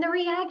 and the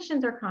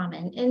reactions are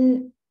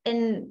common,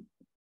 and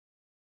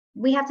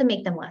we have to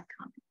make them less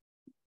common.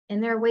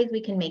 And there are ways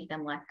we can make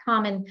them less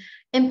common.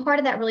 And part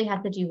of that really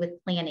has to do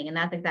with planning. And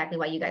that's exactly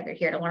why you guys are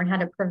here, to learn how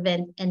to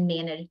prevent and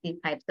manage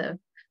these types of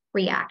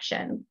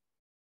reactions.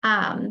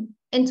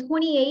 And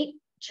 28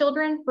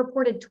 children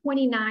reported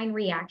 29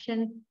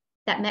 reactions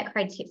that met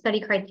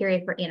study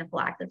criteria for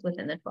anaphylaxis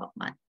within the 12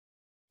 months.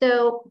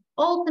 So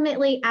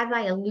ultimately, as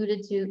I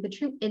alluded to, the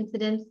true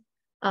incidence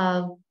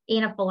of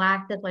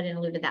anaphylaxis, well, I didn't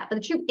allude to that, but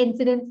the true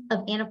incidence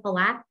of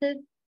anaphylaxis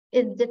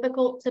is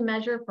difficult to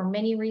measure for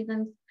many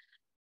reasons.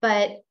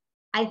 But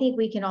I think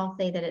we can all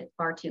say that it's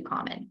far too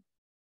common.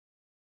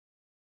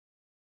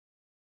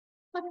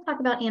 Let's talk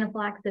about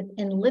anaphylaxis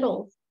in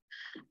littles.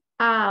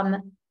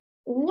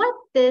 What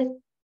this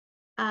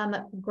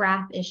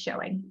graph is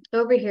showing.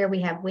 Over here,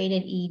 we have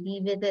weighted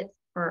ED visits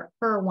per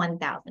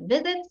 1,000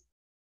 visits.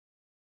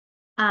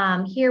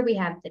 Here we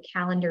have the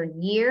calendar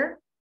year.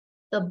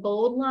 The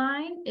bold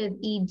line is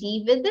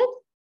ED visits,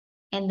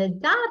 and the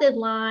dotted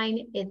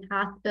line is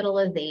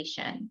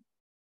hospitalization.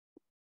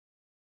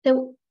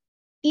 So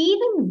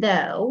even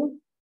though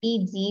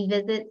ED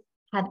visits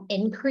have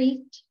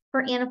increased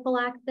for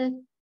anaphylaxis,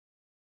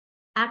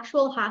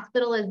 actual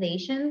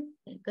hospitalizations,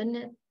 thank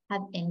goodness,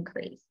 have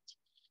increased.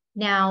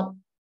 Now,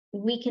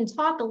 we can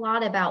talk a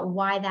lot about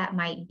why that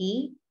might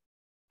be.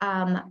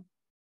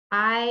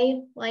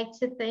 I like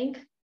to think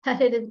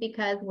that it is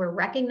because we're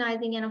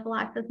recognizing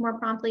anaphylaxis more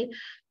promptly,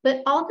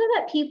 but also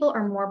that people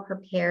are more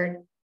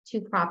prepared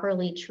to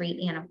properly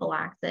treat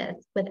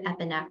anaphylaxis with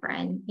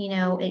epinephrine. You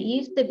know, it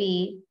used to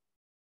be,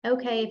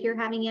 okay, if you're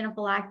having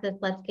anaphylaxis,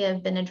 let's give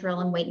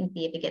Benadryl and wait and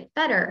see if it gets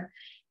better.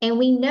 And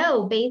we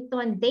know based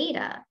on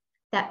data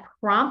that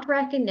prompt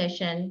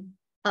recognition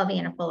of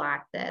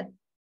anaphylaxis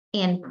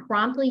and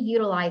promptly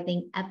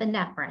utilizing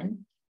epinephrine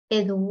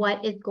is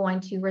what is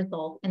going to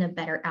result in a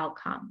better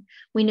outcome.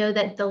 We know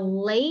that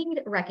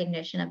delayed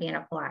recognition of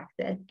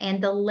anaphylaxis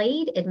and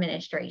delayed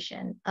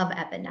administration of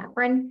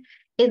epinephrine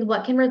is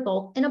what can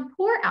result in a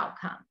poor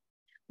outcome.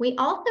 We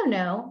also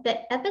know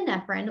that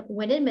epinephrine,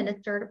 when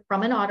administered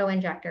from an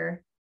autoinjector,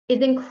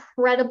 is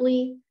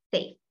incredibly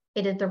safe.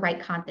 It is the right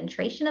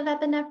concentration of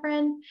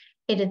epinephrine.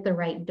 It is the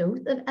right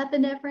dose of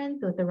epinephrine,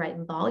 so it's the right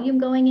volume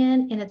going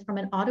in, and it's from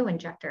an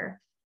autoinjector.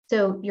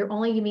 So you're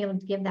only going to be able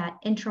to give that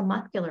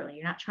intramuscularly.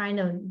 You're not trying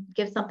to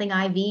give something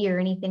IV or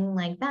anything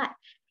like that.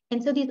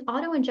 And so these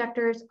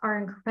autoinjectors are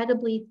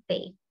incredibly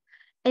safe.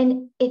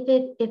 And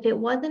if it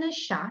wasn't a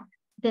shock,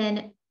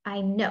 then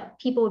I know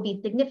people would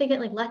be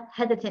significantly less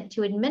hesitant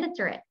to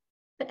administer it.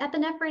 But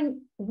epinephrine,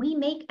 we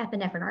make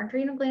epinephrine. Our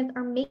adrenal glands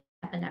are making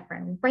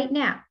epinephrine right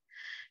now.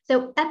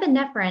 So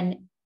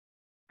epinephrine,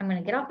 I'm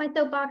going to get off my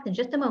soapbox in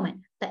just a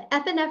moment. But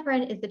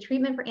epinephrine is the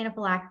treatment for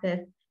anaphylaxis,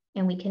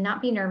 and we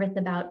cannot be nervous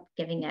about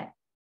giving it.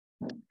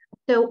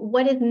 So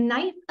what is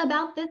nice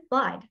about this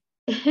slide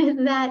is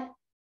that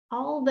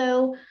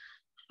although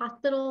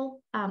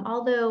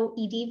although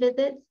ED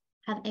visits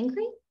have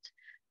increased,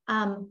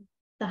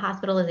 the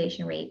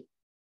hospitalization rate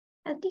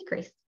has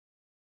decreased.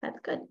 That's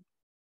good.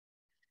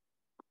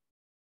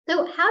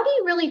 So how do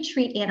you really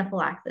treat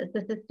anaphylaxis?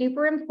 This is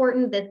super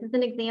important. This is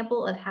an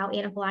example of how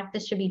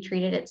anaphylaxis should be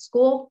treated at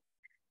school.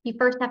 You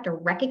first have to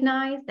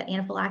recognize that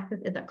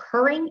anaphylaxis is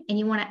occurring, and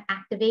you want to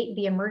activate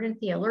the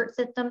emergency alert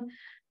system,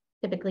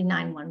 typically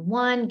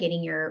 911,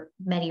 getting your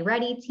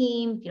Medi-Ready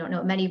team. If you don't know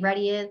what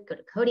Medi-Ready is, go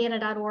to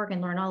codana.org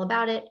and learn all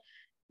about it.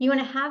 You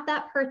want to have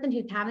that person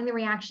who's having the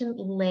reaction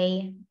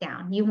lay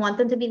down. You want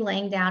them to be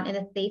laying down in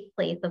a safe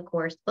place, of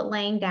course, but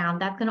laying down,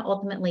 that's going to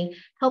ultimately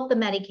help the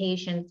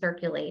medication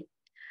circulate.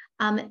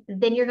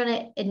 Then you're going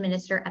to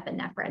administer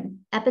epinephrine.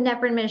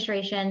 Epinephrine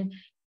administration,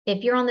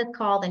 if you're on this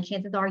call, then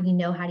chances are you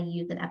know how to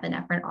use an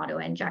epinephrine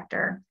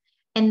autoinjector.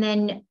 And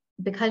then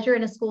because you're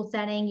in a school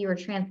setting, you are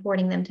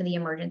transporting them to the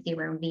emergency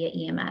room via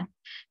EMS.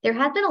 There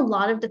has been a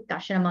lot of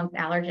discussion amongst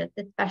allergists,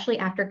 especially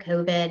after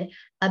COVID,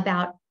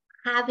 about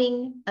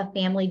having a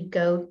family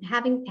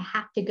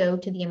have to go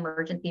to the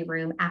emergency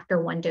room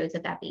after one dose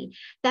of epi.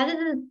 That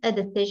is a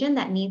decision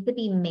that needs to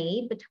be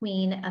made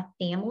between a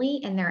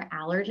family and their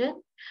allergist.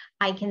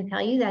 I can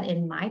tell you that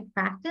in my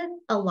practice,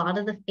 a lot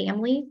of the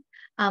families,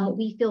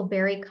 we feel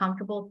very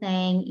comfortable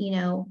saying, you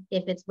know,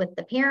 if it's with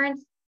the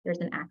parents, there's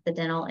an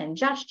accidental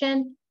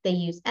ingestion, they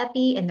use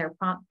epi and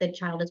the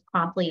child is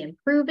promptly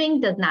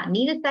improving, does not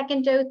need a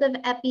second dose of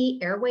epi,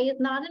 airway is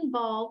not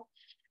involved,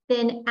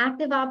 then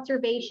active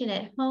observation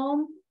at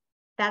home,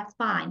 that's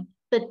fine.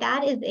 But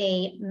that is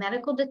a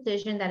medical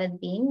decision that is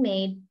being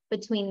made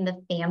between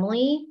the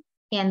family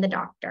and the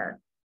doctor.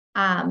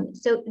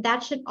 So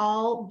that should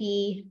all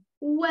be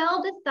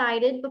well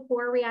decided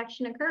before a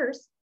reaction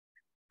occurs.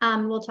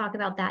 We'll talk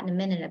about that in a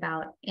minute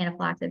about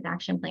anaphylaxis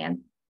action plans.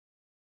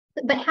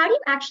 But how do you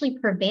actually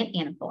prevent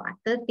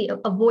anaphylaxis? The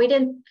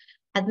avoidance,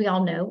 as we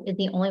all know, is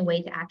the only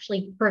way to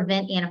actually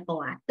prevent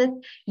anaphylaxis.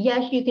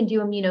 Yes, you can do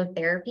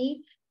immunotherapy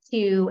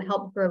to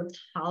help grow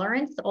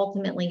tolerance, to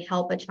ultimately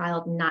help a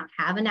child not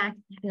have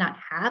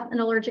an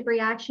allergic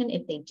reaction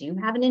if they do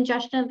have an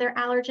ingestion of their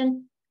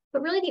allergen.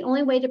 But really the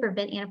only way to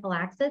prevent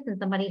anaphylaxis in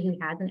somebody who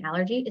has an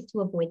allergy is to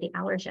avoid the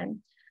allergen.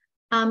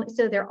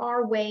 So there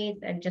are ways,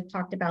 I just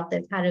talked about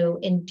this, how to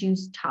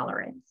induce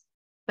tolerance,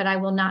 but I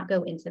will not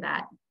go into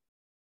that.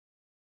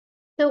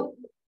 So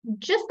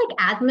just like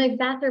asthma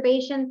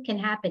exacerbations can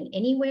happen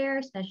anywhere,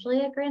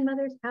 especially at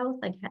grandmother's house,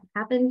 like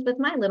happens with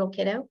my little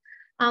kiddo,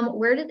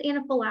 where does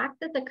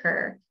anaphylaxis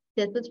occur?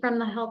 This was from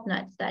the Health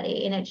Nut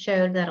study, and it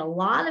showed that a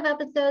lot of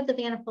episodes of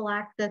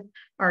anaphylaxis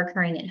are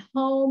occurring at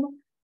home,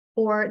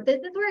 or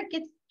this is where it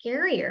gets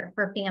scarier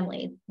for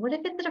families. What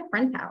if it's at a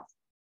friend's house?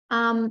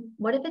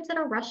 What if it's at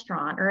a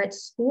restaurant or at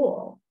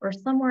school or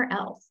somewhere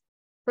else?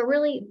 But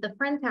really, the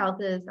friends'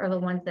 houses are the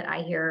ones that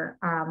I hear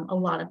a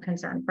lot of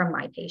concern from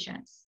my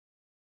patients.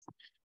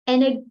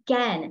 And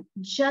again,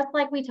 just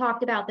like we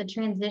talked about the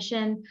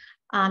transitioning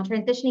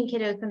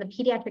kiddos from the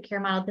pediatric care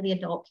model to the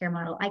adult care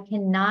model, I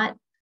cannot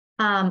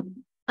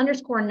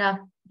underscore enough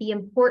the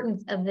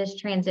importance of this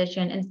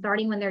transition and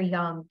starting when they're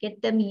young,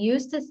 get them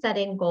used to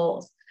setting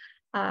goals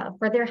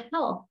for their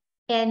health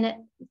and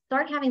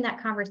start having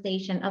that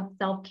conversation of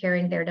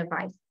self-carrying their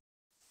device.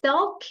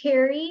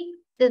 Self-carry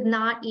does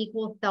not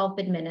equal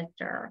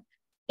self-administer.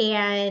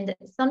 And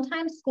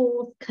sometimes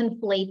schools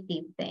conflate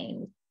these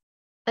things.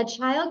 A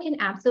child can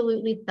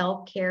absolutely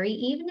self-carry,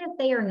 even if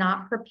they are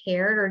not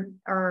prepared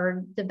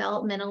or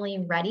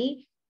developmentally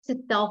ready to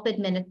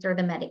self-administer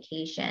the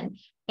medication.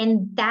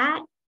 And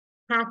that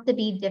has to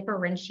be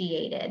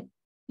differentiated.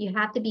 You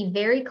have to be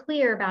very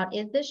clear about,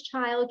 is this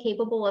child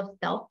capable of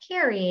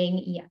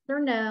self-carrying, yes or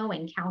no,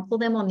 and counsel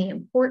them on the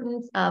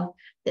importance of,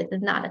 this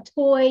is not a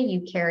toy,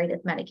 you carry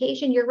this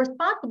medication, you're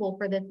responsible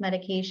for this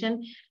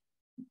medication.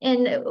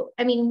 And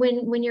I mean,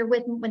 when they're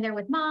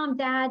with mom,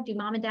 dad, do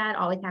mom and dad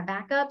always have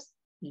backups?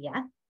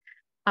 Yes.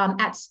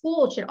 At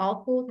school, should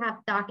all schools have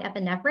stock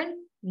epinephrine?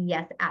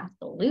 Yes,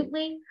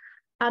 absolutely.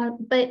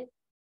 But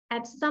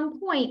at some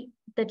point,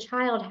 the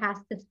child has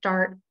to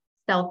start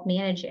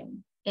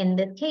self-managing. In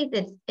this case,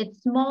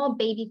 it's small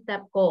baby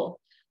step goals.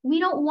 We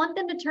don't want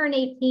them to turn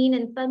 18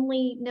 and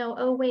suddenly know,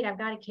 oh wait, I've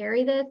got to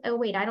carry this. Oh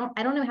wait, I don't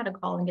know how to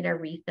call and get a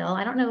refill.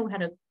 I don't know how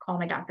to call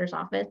my doctor's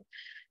office.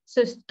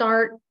 So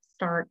start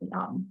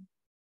young.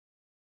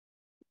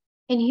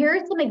 And here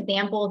are some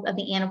examples of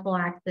the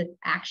anaphylaxis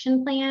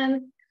action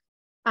plans.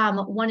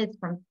 One is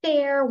from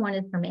FAAAAI, one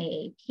is from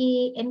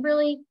AAP, and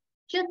really,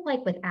 just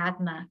like with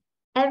asthma,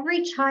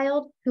 every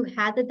child who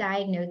has a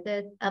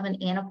diagnosis of an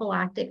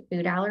anaphylactic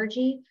food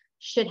allergy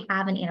should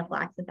have an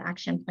anaphylaxis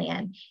action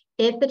plan.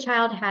 If the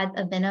child has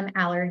a venom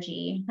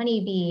allergy,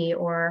 honeybee,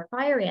 or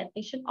fire ant,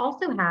 they should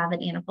also have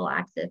an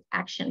anaphylaxis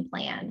action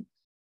plan.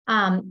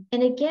 And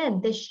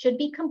again, this should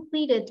be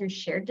completed through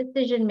shared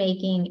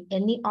decision-making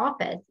in the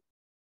office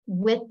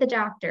with the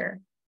doctor.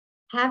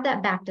 Have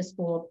that back to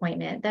school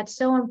appointment. That's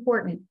so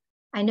important.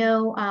 I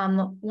know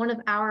one of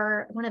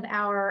our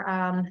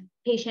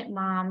patient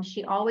moms,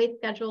 she always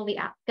schedules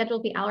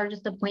the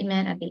allergist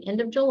appointment at the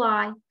end of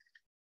July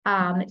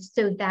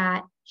so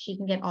that she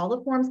can get all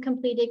the forms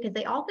completed, because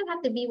they also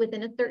have to be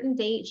within a certain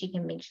date. She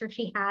can make sure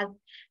she has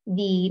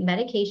the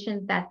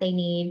medications that they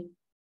need.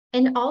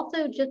 And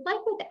also, just like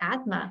with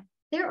asthma,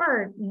 there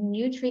are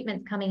new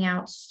treatments coming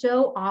out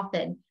so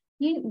often.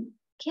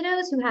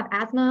 Kiddos who have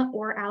asthma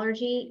or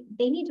allergy,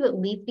 they need to at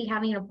least be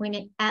having an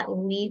appointment at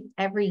least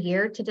every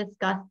year to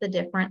discuss the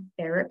different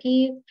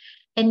therapies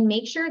and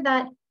make sure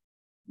that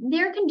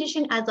their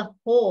condition as a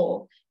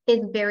whole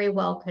is very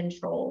well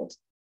controlled.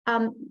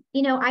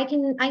 I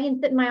can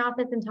sit in my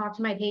office and talk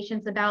to my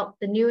patients about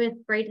the newest,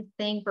 greatest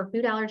thing for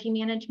food allergy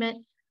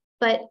management.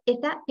 But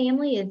if that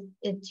family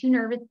is too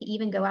nervous to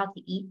even go out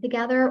to eat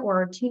together,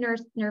 or too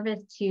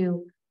nervous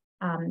to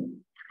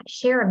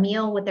share a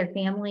meal with their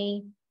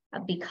family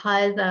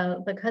because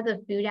of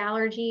food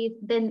allergies,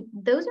 then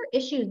those are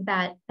issues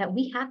that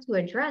we have to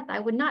address. I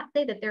would not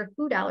say that their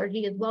food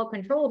allergy is well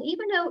controlled,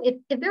 even though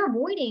if they're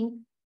avoiding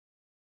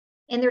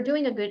and they're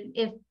doing a good,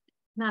 if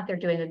not they're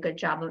doing a good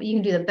job of, you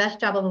can do the best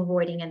job of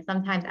avoiding, and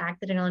sometimes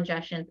accidental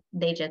ingestions,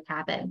 they just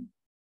happen.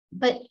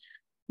 But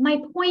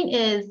my point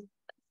is,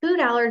 food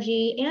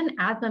allergy and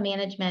asthma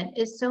management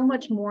is so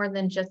much more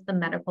than just the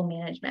medical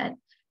management.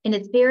 And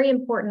it's very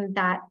important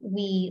that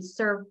we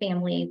serve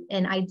families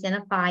and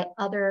identify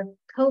other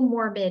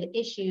comorbid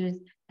issues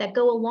that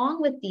go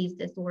along with these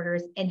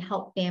disorders and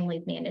help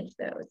families manage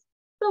those.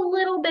 It's a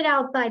little bit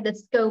outside the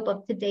scope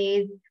of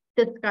today's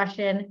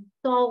discussion,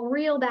 so I'll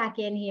reel back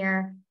in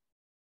here.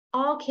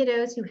 All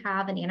kiddos who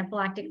have an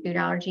anaphylactic food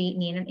allergy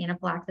need an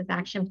anaphylaxis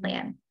action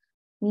plan.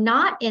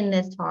 Not in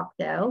this talk,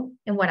 though,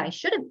 and what I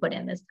should have put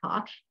in this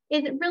talk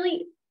is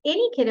really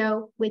any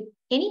kiddo with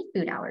any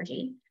food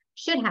allergy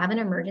should have an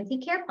emergency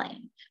care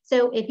plan.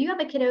 So if you have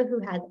a kiddo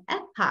who has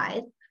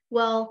FPIES,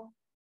 well,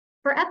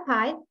 for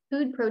FPIES,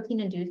 food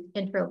protein-induced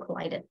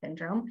enterocolitis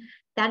syndrome,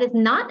 that is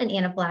not an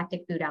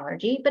anaphylactic food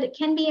allergy, but it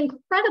can be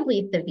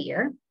incredibly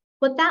severe.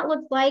 What that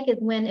looks like is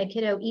when a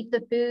kiddo eats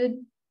the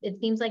food, it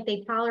seems like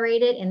they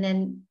tolerate it, and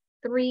then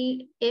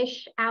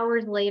 3-ish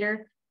hours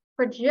later,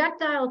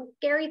 projectile,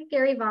 scary,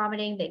 scary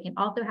vomiting. They can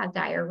also have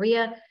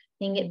diarrhea.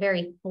 They can get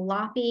very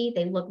floppy.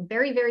 They look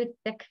very, very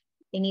sick.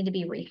 They need to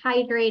be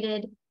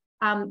rehydrated.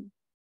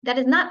 That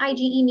is not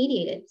IgE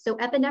mediated. So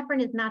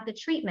epinephrine is not the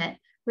treatment.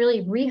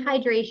 Really,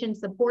 rehydration,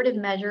 supportive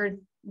measures,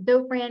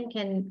 Zofran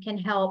can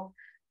help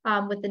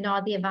with the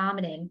nausea,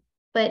 vomiting.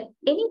 But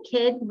any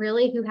kid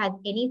really who has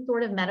any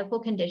sort of medical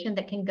condition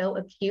that can go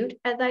acute,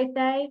 as I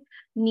say,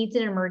 needs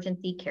an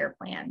emergency care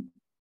plan.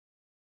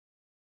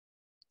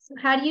 So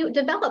how do you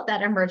develop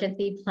that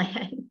emergency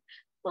plan?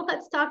 Well,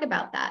 let's talk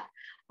about that.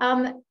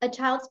 A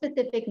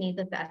child-specific needs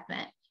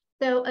assessment.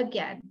 So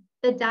again,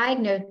 the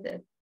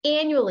diagnosis,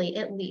 annually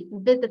at least,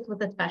 visits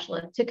with a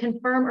specialist to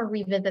confirm or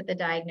revisit the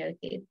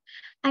diagnoses.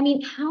 I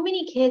mean, how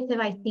many kids have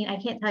I seen? I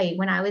can't tell you.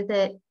 When I was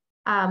at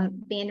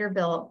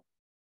Vanderbilt,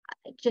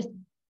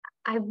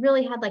 I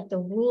really had like the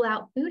rule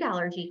out food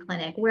allergy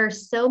clinic, where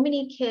so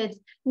many kids,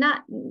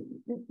 not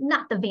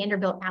the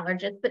Vanderbilt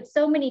allergist, but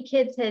so many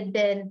kids had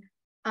been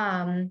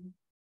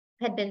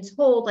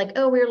told like,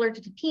 oh, we're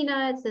allergic to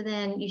peanuts, so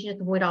then you should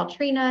just avoid all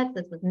tree nuts.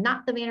 This was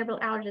not the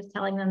Vanderbilt allergist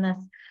telling them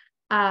this.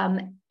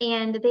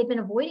 And they've been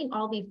avoiding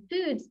all these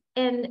foods,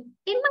 and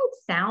it might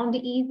sound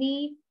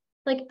easy,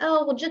 like,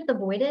 oh, well, just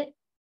avoid it.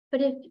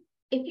 But if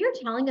you're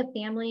telling a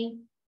family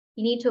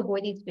you need to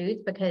avoid these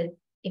foods because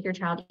if your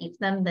child eats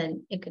them,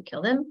 then it could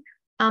kill them,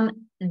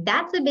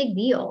 that's a big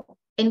deal.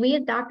 And we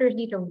as doctors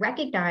need to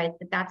recognize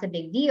that that's a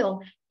big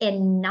deal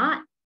and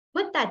not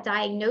put that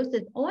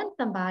diagnosis on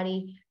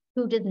somebody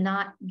who does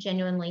not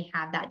genuinely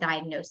have that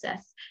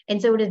diagnosis.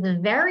 And so it is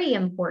very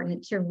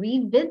important to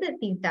revisit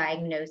these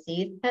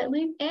diagnoses at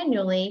least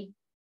annually,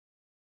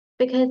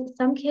 because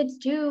some kids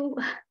do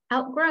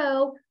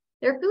outgrow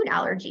their food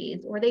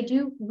allergies, or they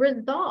do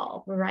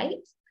resolve, right?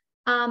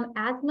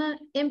 Asthma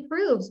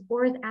improves,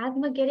 or is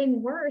asthma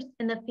getting worse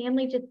and the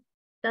family just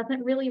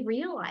doesn't really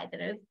realize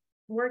it. I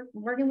was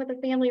working with a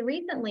family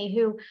recently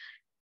who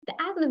the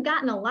asthma's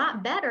gotten a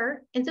lot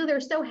better. And so they're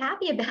so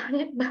happy about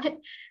it, but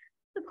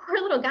the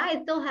poor little guy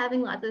is still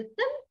having lots of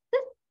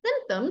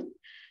symptoms.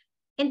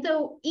 And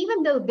so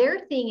even though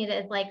they're seeing it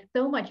as like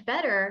so much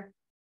better,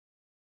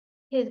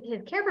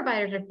 his care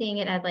providers are seeing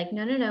it as like,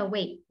 no, no, no,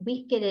 wait,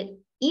 we get it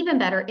even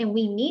better. And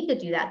we need to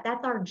do that.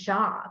 That's our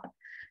job.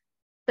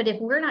 But if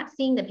we're not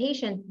seeing the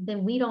patient,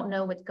 then we don't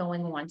know what's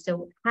going on.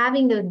 So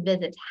having those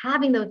visits,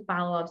 having those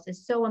follow-ups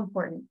is so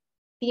important.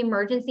 The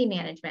emergency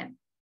management,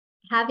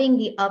 having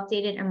the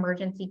updated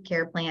emergency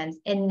care plans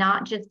and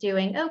not just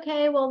doing,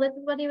 okay, well, this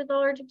is what he was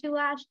allergic to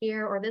last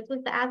year, or this was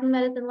the asthma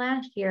medicine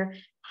last year.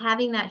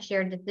 Having that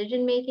shared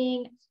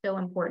decision-making, so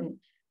important.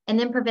 And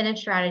then preventive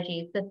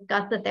strategies,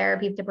 discuss the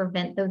therapies to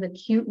prevent those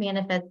acute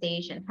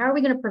manifestations. How are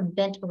we going to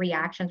prevent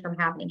reactions from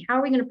happening? How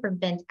are we going to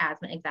prevent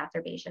asthma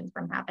exacerbations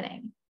from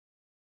happening?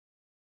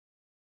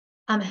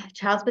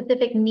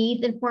 Child-specific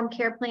needs informed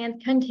care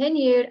plans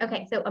continued.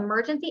 Okay, so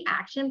emergency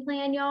action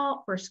plan,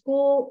 y'all, for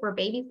school, for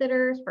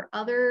babysitters, for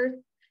others.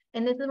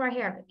 And this is right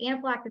here,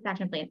 anaphylaxis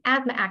action plan,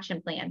 asthma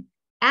action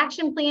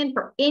plan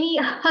for any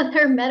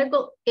other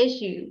medical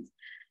issues.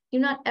 Do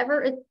not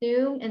ever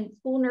assume, and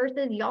school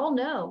nurses, y'all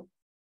know,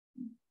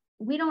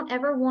 we don't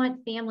ever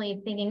want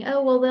families thinking,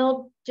 oh, well,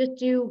 they'll just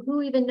do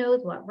who even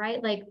knows what,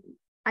 right? Like,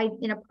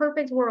 in a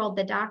perfect world,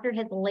 the doctor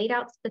has laid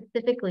out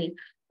specifically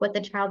what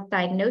the child's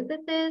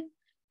diagnosis is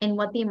and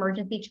what the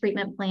emergency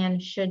treatment plan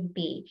should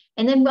be.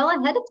 And then well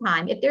ahead of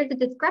time, if there's a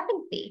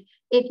discrepancy,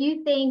 if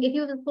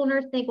you as a school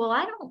nurse think,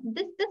 well,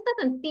 this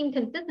doesn't seem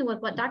consistent with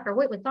what Dr.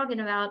 Hoyt was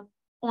talking about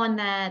on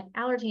that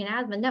allergy and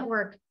asthma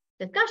network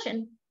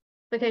discussion,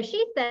 because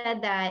she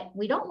said that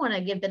we don't want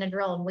to give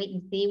Benadryl and wait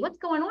and see what's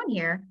going on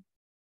here.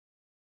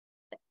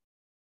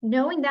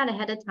 Knowing that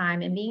ahead of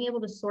time and being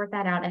able to sort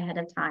that out ahead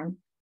of time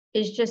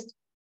is just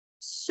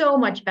so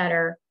much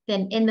better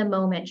than in the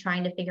moment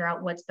trying to figure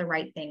out what's the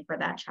right thing for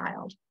that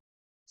child.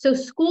 So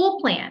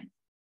school plan.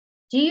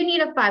 Do you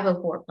need a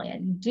 504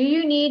 plan? Do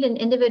you need an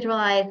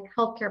individualized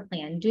healthcare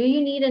plan? Do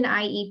you need an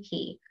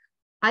IEP?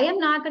 I am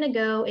not going to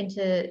go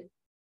into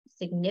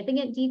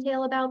significant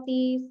detail about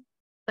these,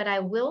 but I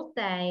will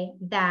say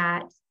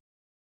that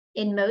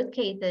in most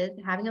cases,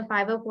 having a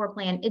 504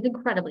 plan is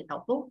incredibly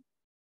helpful.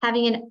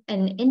 Having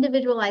an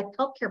individualized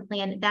healthcare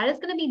plan, that is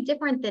going to be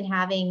different than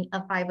having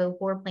a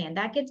 504 plan.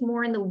 That gets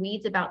more in the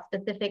weeds about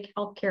specific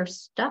healthcare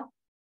stuff.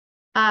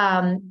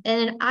 And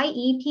an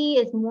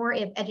IEP is more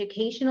if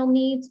educational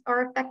needs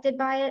are affected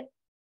by it.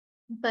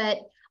 But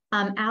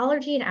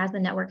Allergy and Asthma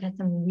Network has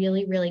some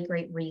really, really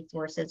great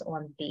resources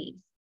on these.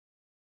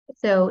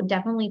 So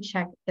definitely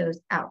check those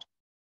out.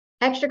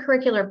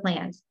 Extracurricular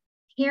plans.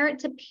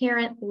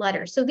 Parent-to-parent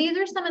letters. So these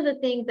are some of the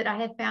things that I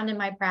have found in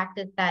my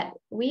practice that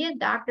we as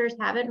doctors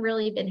haven't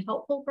really been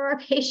helpful for our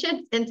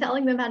patients in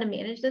telling them how to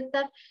manage this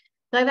stuff.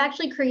 So I've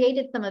actually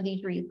created some of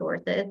these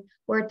resources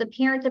where it's a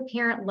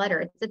parent-to-parent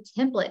letter. It's a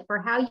template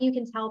for how you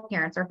can tell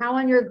parents, or how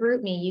on your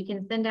group me you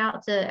can send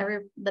out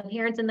to the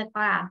parents in the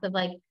class of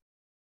like,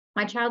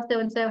 my child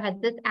so-and-so has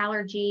this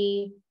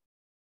allergy.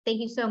 Thank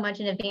you so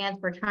much in advance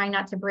for trying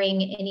not to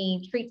bring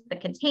any treats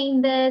that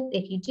contain this.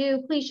 If you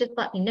do, please just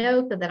let me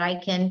know so that I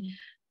can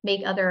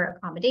make other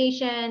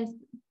accommodations,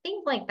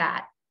 things like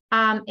that.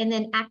 And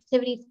then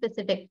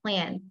activity-specific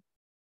plans,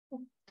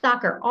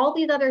 soccer, all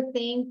these other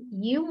things.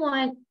 You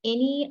want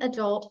any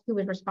adult who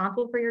is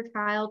responsible for your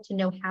child to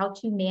know how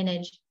to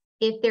manage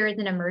if there is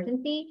an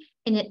emergency,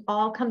 and it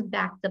all comes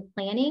back to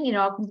planning. It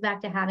all comes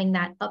back to having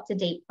that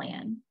up-to-date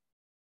plan.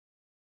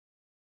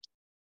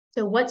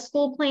 So what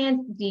school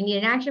plans? Do you need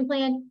an action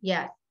plan?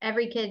 Yes.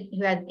 Every kid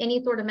who has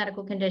any sort of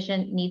medical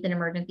condition needs an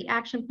emergency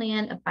action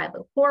plan, a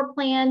 504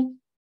 plan.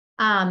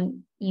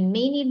 You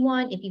may need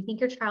one if you think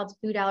your child's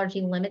food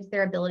allergy limits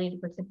their ability to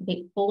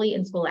participate fully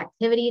in school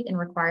activities and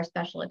require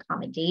special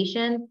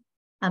accommodations.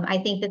 I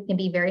think this can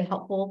be very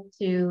helpful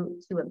to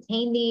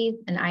obtain these.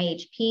 An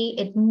IHP,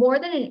 it's more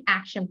than an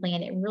action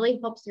plan. It really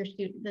helps the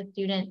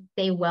student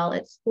stay well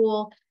at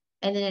school.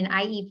 And then an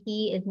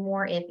IEP is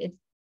more if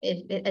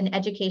an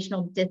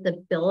educational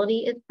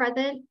disability is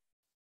present.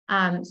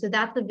 So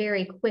that's a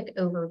very quick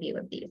overview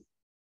of these.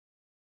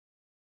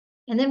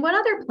 And then what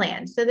other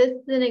plans? So this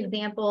is an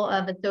example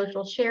of a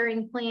social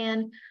sharing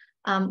plan.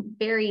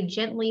 Very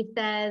gently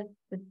says,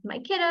 this is my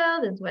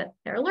kiddo, this is what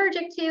they're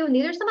allergic to. And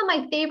these are some of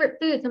my favorite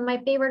foods, some of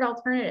my favorite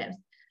alternatives.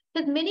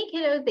 Because many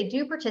kiddos, they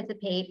do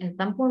participate in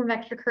some form of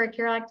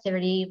extracurricular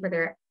activity where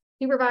they're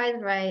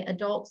supervised by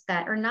adults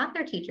that are not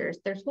their teachers.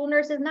 Their school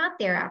nurse is not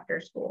there after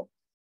school.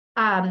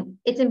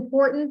 It's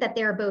important that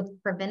there are both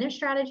preventive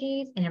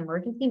strategies and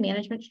emergency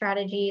management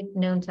strategies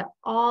known to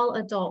all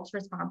adults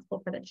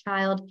responsible for the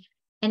child.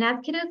 And as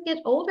kiddos get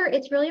older,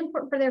 it's really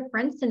important for their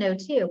friends to know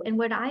too. And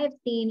what I have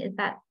seen is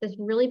that this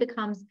really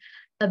becomes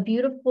a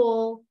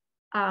beautiful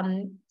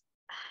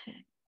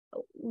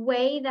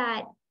way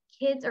that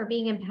kids are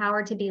being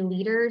empowered to be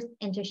leaders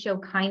and to show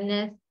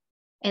kindness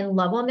and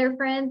love on their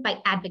friends by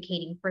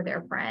advocating for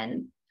their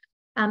friends.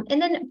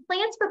 And then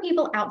plans for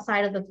people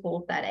outside of the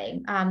school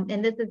setting.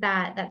 And this is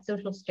that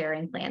social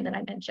sharing plan that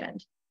I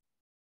mentioned.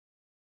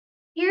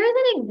 Here's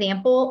an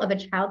example of a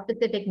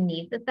child-specific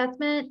needs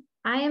assessment,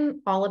 I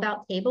am all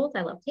about tables.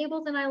 I love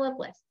tables and I love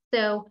lists.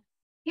 So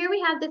here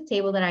we have this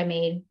table that I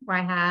made where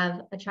I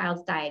have a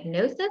child's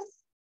diagnosis,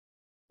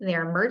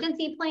 their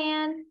emergency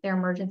plan, their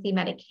emergency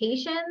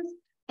medications,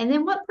 and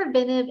then what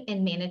preventive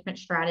and management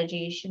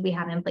strategies should we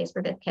have in place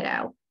for this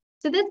kiddo.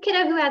 So this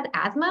kiddo who has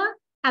asthma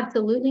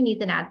absolutely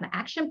needs an asthma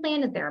action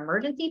plan as their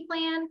emergency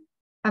plan.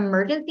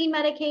 Emergency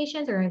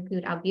medications are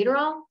include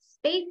albuterol,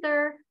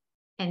 spacer,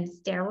 and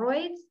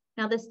steroids.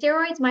 Now the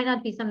steroids might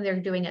not be something they're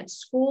doing at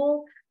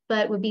school,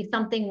 but would be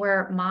something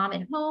where mom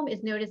at home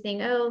is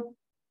noticing, oh,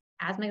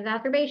 asthma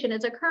exacerbation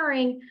is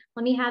occurring.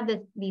 Let me have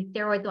these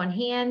steroids on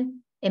hand,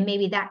 and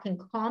maybe that can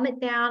calm it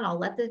down. I'll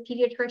let the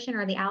pediatrician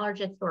or the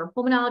allergist or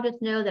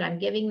pulmonologist know that I'm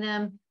giving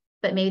them,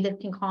 but maybe this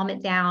can calm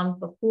it down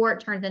before it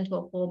turns into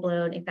a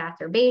full-blown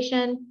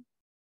exacerbation.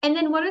 And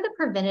then what are the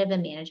preventive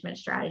and management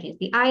strategies?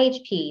 The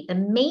IHP, the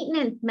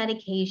maintenance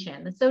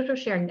medication, the social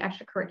sharing, the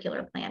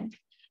extracurricular plan.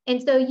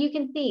 And so you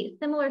can see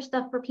similar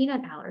stuff for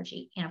peanut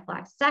allergy,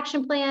 anaphylaxis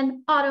action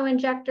plan, auto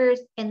injectors,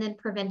 and then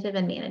preventive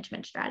and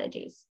management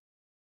strategies.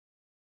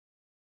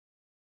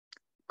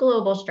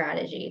 Global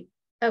strategy.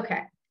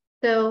 Okay,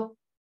 so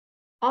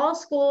all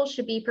schools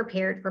should be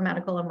prepared for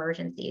medical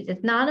emergencies.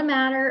 It's not a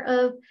matter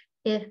of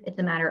if, it's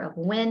a matter of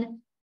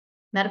when.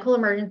 Medical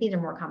emergencies are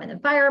more common than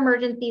fire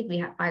emergencies. We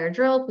have fire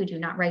drills. We do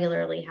not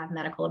regularly have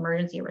medical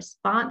emergency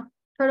response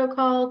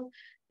protocols.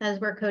 That is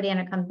where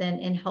Codana comes in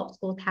and helps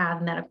schools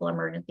have medical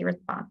emergency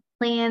response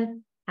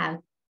plans, have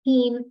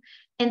teams,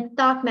 and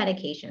stock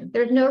medications.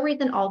 There's no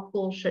reason all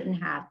schools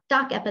shouldn't have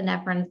stock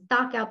epinephrine,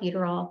 stock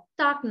albuterol,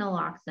 stock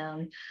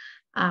naloxone.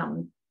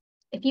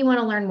 If you want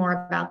to learn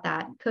more about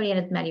that,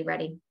 Codana's Medi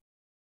Ready.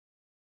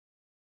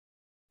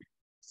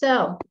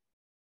 So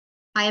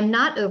I am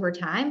not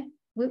overtime.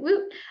 Woot,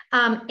 woot.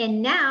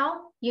 And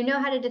now you know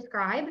how to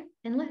describe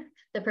and list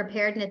the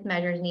preparedness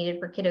measures needed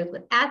for kiddos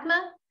with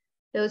asthma,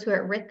 those who are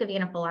at risk of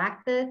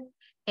anaphylaxis,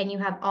 and you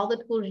have all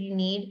the tools you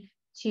need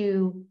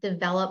to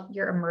develop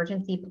your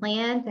emergency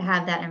plan, to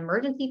have that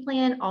emergency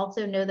plan,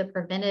 also know the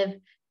preventive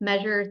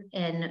measures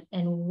and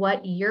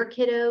what your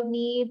kiddo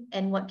needs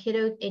and what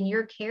kiddos in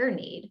your care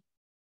need.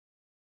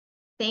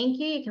 Thank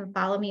you. You can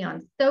follow me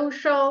on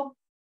social.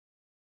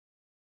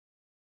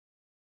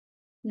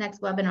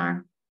 Next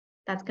webinar.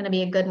 That's going to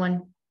be a good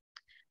one.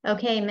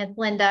 Okay, Miss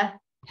Linda.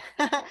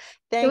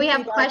 Do we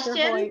have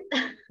questions?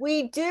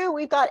 We do.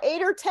 We've got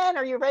 8 or 10.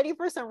 Are you ready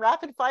for some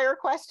rapid fire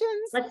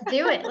questions? Let's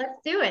do it. Let's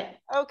do it.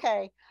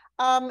 Okay.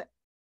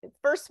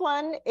 First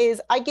one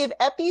is, I give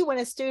epi when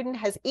a student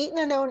has eaten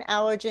a known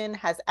allergen,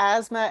 has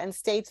asthma, and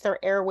states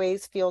their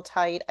airways feel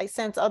tight. I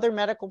sense other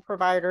medical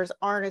providers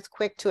aren't as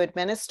quick to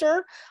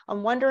administer.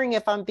 I'm wondering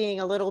if I'm being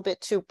a little bit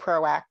too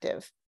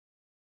proactive.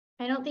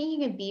 I don't think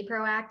you can be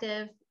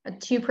proactive,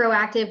 too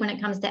proactive when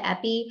it comes to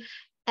epi.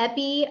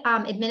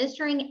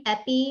 Administering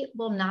epi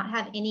will not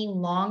have any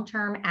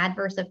long-term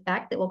adverse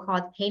effect that will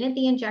cause pain at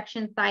the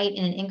injection site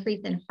and an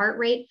increase in heart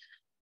rate,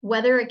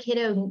 whether a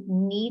kiddo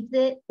needs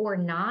it or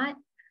not.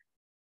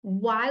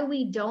 Why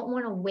we don't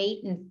want to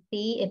wait and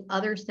see if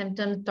other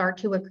symptoms start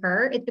to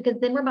occur is because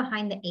then we're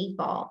behind the 8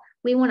 ball.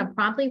 We want to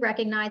promptly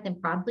recognize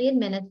and promptly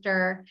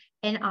administer.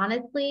 And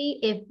honestly,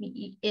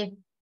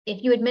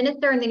 if you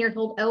administer and then you're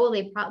told, oh,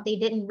 well, they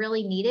didn't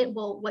really need it,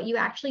 well, what you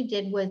actually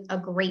did was a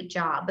great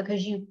job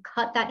because you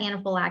cut that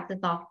anaphylaxis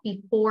off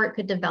before it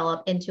could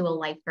develop into a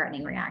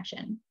life-threatening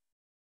reaction.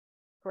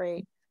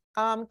 Great.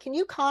 Can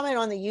you comment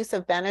on the use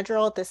of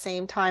Benadryl at the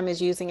same time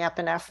as using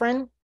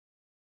epinephrine?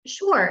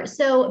 Sure.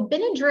 So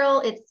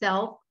Benadryl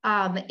itself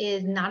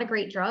is not a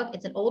great drug.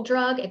 It's an old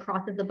drug. It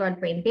crosses the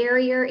blood-brain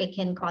barrier. It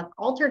can cause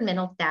altered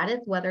mental status,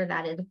 whether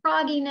that is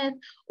frogginess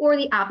or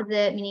the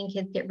opposite, meaning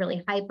kids get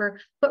really hyper.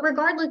 But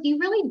regardless, you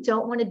really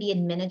don't want to be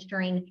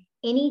administering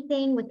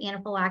anything with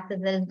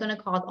anaphylaxis that is going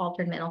to cause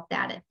altered mental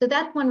status. So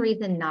that's one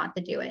reason not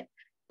to do it.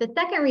 The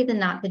second reason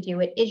not to do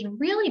it is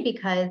really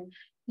because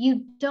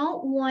you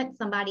don't want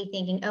somebody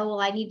thinking, oh, well,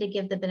 I need to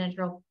give the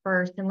Benadryl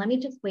first, and let me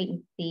just wait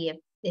and see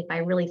if I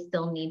really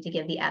still need to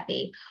give the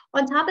epi.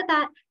 On top of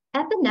that,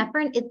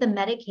 epinephrine is the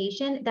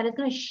medication that is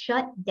going to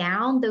shut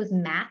down those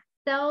mast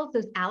cells,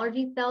 those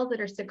allergy cells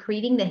that are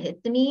secreting the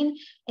histamine.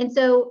 And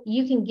so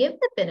you can give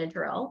the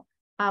Benadryl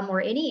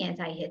or any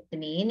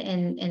antihistamine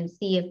and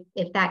see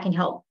if that can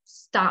help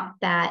stop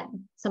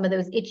some of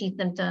those itchy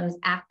symptoms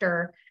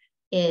after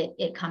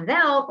it comes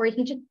out, or you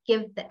can just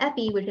give the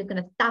epi, which is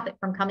going to stop it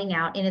from coming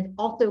out. And it's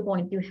also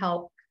going to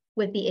help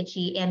with the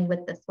itchy and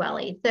with the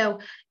swelling. So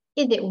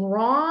is it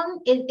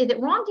wrong? Is it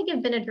wrong to give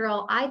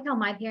Benadryl? I tell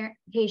my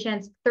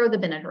patients, throw the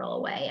Benadryl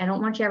away. I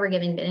don't want you ever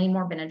giving any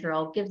more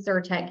Benadryl. Give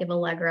Zyrtec, give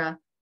Allegra.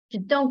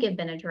 Just don't give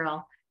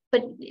Benadryl.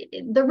 But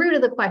the root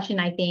of the question,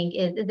 I think,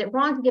 is it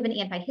wrong to give an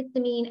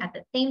antihistamine at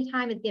the same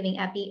time as giving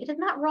epi? It is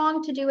not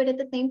wrong to do it at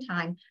the same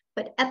time,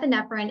 but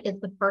epinephrine is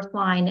the first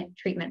line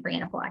treatment for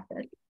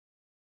anaphylaxis.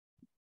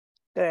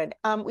 Good.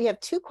 We have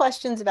two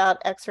questions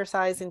about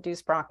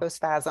exercise-induced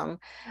bronchospasm.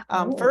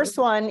 Oh. First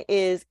one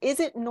is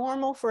it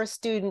normal for a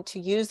student to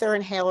use their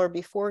inhaler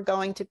before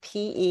going to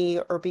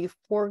PE or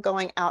before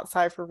going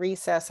outside for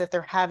recess if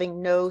they're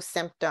having no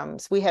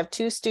symptoms? We have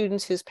two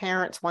students whose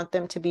parents want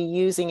them to be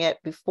using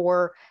it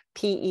before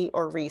PE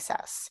or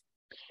recess.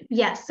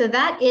 Yes, so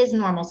that is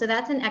normal. So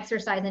that's an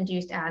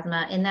exercise-induced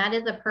asthma, and that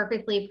is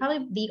probably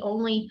the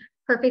only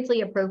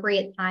perfectly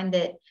appropriate time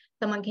that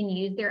someone can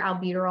use their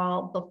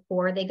albuterol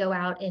before they go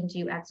out and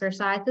do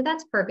exercise. So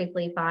that's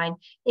perfectly fine.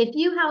 If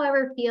you,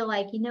 however, feel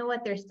like, you know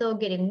what, they're still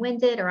getting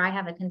winded or I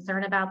have a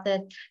concern about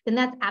this, then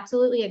that's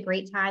absolutely a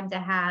great time to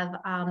have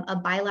a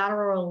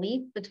bilateral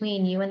relief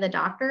between you and the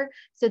doctor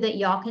so that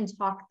y'all can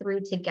talk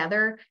through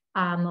together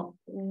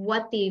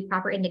what the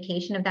proper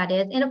indication of that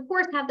is. And of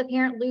course, have the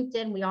parent looped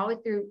in. We always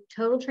do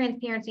total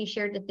transparency,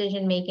 shared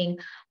decision making.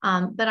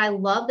 But I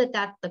love that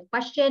that's the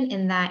question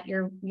and that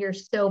you're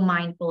so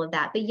mindful of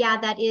that. But yeah,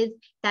 that is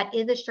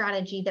a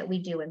strategy that we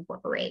do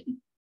incorporate.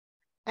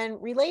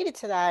 And related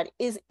to that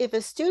is if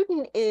a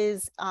student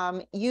is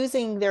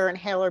using their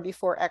inhaler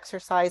before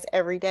exercise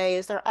every day,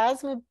 is their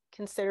asthma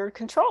considered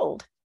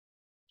controlled?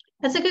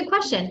 That's a good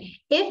question.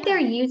 If they're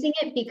using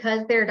it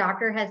because their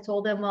doctor has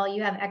told them, well,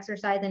 you have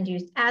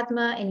exercise-induced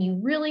asthma and you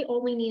really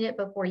only need it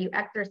before you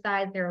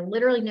exercise, there are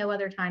literally no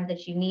other times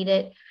that you need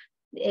it.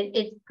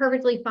 It's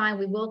perfectly fine.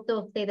 We will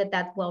still say that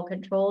that's well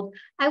controlled.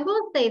 I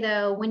will say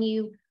though, when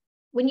you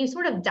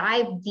sort of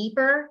dive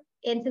deeper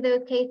into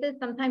those cases,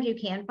 sometimes you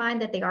can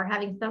find that they are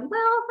having sometimes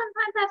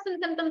have some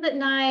symptoms at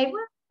night.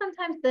 Well,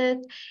 sometimes this.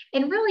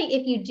 And really,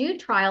 if you do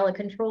trial a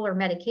controller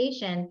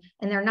medication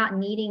and they're not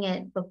needing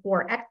it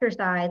before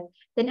exercise,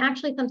 then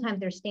actually sometimes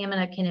their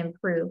stamina can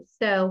improve.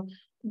 So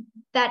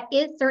that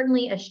is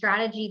certainly a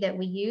strategy that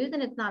we use,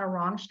 and it's not a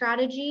wrong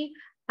strategy.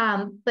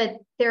 But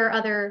there are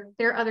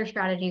other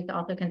strategies to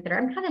also consider.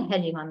 I'm kind of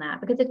hedging on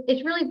that because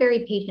it's really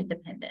very patient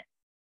dependent.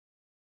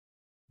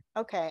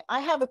 Okay,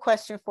 I have a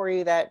question for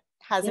you that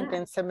hasn't Yeah.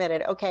 been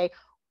submitted. Okay,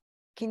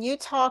 can you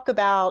talk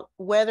about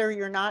whether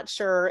you're not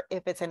sure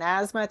if it's an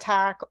asthma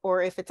attack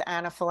or if it's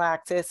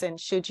anaphylaxis, and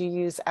should you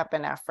use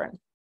epinephrine?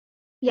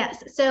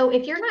 Yes. So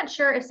if you're not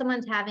sure if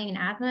someone's having an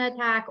asthma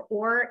attack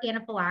or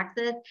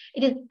anaphylaxis,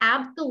 it is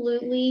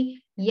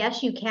absolutely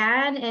yes, you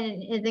can,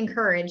 and is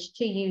encouraged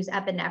to use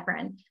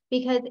epinephrine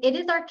because it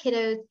is our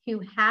kiddos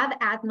who have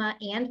asthma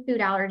and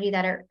food allergy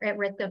that are at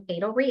risk of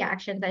fatal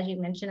reactions, as you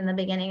mentioned in the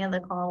beginning of the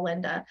call,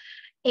 Linda.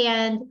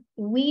 And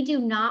we do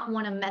not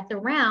want to mess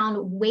around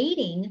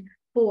waiting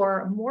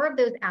for more of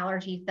those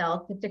allergy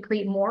cells to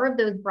secrete more of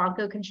those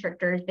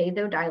bronchoconstrictors,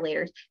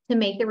 vasodilators, to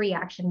make the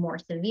reaction more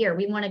severe.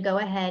 We want to go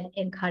ahead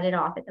and cut it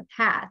off at the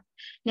pass.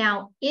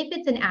 Now, if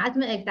it's an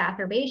asthma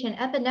exacerbation,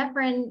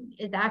 epinephrine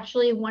is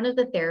actually one of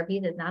the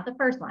therapies. It's not the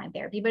first line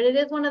therapy, but it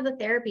is one of the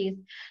therapies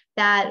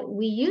that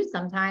we use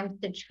sometimes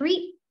to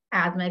treat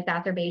asthma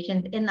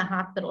exacerbations in the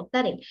hospital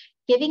setting.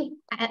 Giving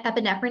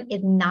epinephrine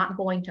is not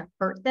going to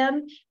hurt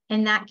them.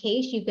 In that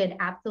case, you could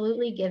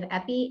absolutely give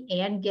epi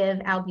and give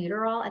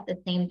albuterol at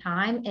the same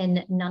time,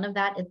 and none of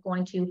that is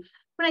going to,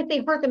 when I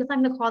say hurt them, it's not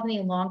going to cause any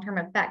long-term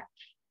effects.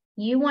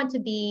 You want to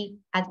be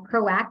as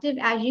proactive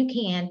as you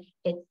can,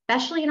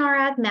 especially in our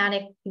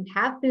asthmatics who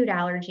have food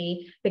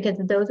allergy, because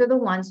those are the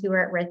ones who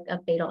are at risk of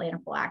fatal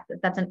anaphylaxis.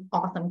 That's an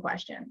awesome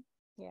question.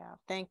 Yeah,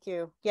 thank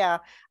you. Yeah,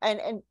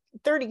 and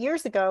 30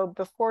 years ago,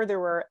 before there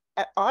were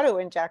auto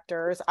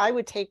injectors, I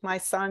would take my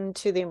son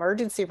to the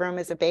emergency room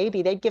as a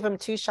baby. They'd give him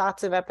 2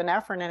 shots of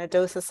epinephrine and a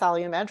dose of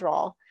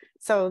solumedrol.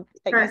 So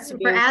it used to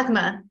For be,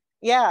 asthma.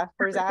 yeah,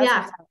 for his asthma.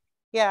 Yeah.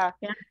 Yeah.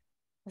 Yeah.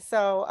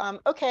 So,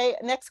 okay,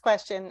 next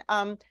question.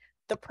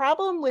 The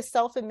problem with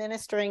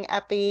self-administering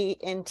epi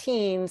in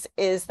teens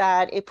is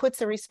that it puts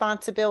the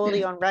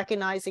responsibility on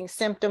recognizing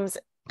symptoms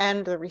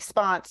and the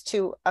response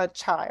to a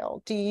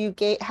child.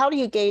 How do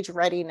you gauge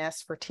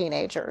readiness for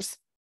teenagers?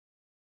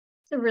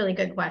 It's a really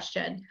good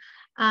question.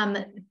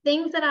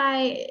 Things that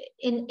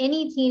in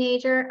any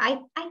teenager, I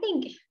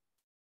think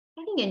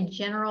in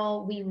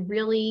general, we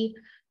really,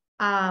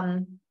 I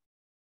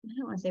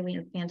don't want to say we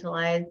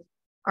infantilize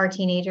our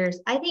teenagers.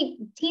 I think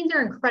teens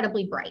are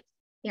incredibly bright.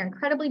 They're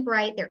incredibly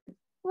bright. They're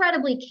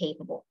incredibly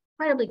capable.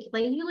 Like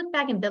you look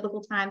back in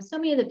biblical times, so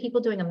many of the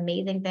people doing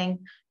amazing things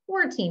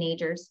were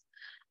teenagers.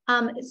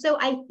 So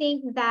I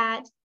think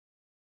that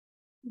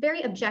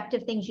very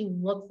objective things you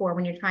look for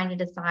when you're trying to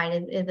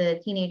decide is a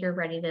teenager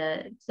ready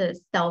to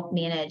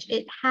self-manage.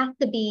 It has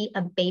to be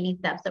a baby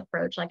steps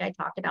approach, like I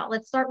talked about.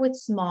 Let's start with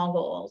small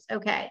goals.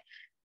 Okay,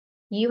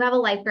 you have a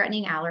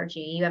life-threatening allergy,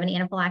 you have an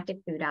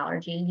anaphylactic food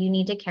allergy, you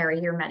need to carry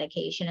your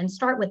medication and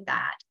start with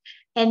that.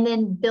 And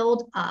then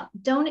build up.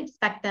 Don't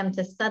expect them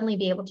to suddenly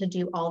be able to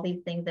do all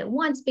these things at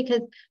once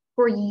because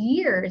for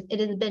years, it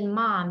has been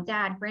mom,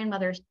 dad,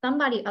 grandmother,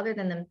 somebody other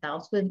than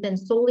themselves who has been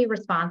solely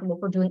responsible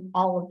for doing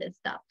all of this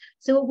stuff.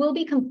 So it will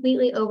be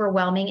completely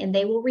overwhelming and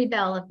they will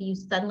rebel if you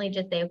suddenly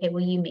just say, okay,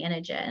 will you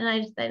manage it? And I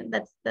just say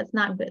that's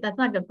not good. That's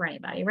not good for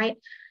anybody, right?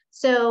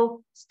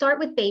 So start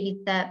with baby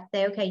steps.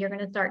 Say, okay, you're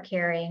going to start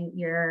carrying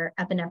your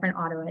epinephrine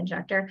auto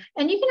injector,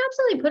 and you can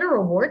absolutely put a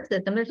reward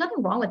system. There's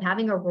nothing wrong with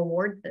having a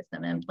reward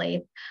system in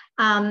place.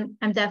 I'm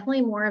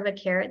definitely more of a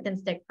carrot than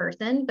stick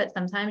person, but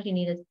sometimes you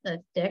need a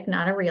stick,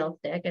 not a real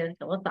stick, a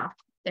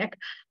philosophical stick.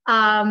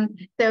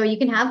 So you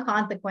can have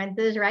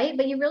consequences, right?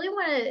 But you really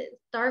want to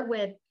start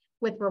with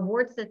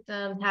reward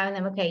systems, having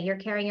them, okay, you're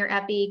carrying your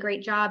epi,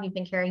 great job. You've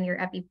been carrying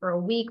your epi for a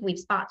week. We've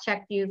spot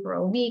checked you for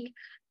a week.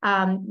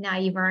 Now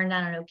you've earned,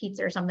 I don't know,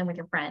 pizza or something with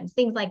your friends,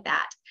 things like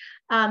that.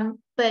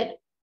 But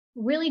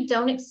really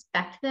don't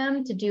expect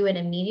them to do it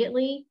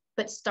immediately,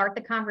 but start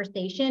the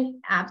conversation.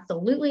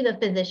 Absolutely, the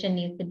physician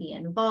needs to be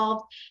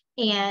involved,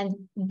 and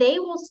they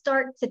will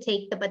start to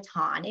take the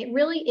baton. It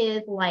really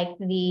is like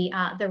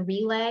the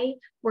relay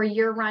where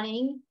you're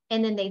running,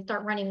 and then they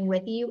start running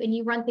with you, and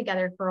you run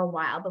together for a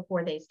while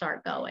before they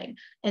start going.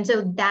 And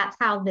so that's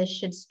how this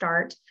should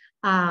start.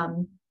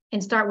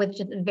 And start with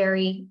just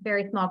very,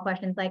 very small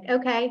questions like,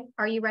 okay,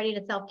 are you ready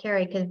to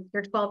self-carry? Because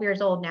you're 12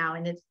 years old now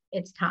and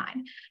it's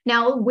time.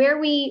 Now, where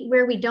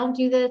we don't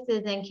do this is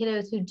in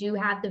kiddos who do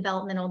have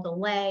developmental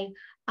delay.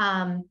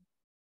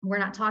 We're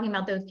not talking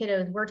about those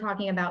kiddos. We're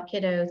talking about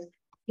kiddos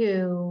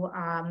who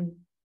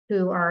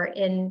are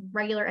in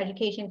regular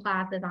education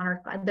classes, honors,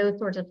 those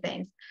sorts of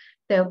things.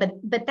 So,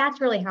 but that's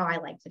really how I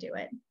like to do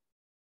it.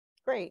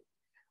 Great.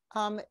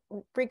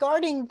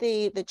 Regarding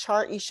the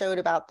chart you showed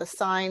about the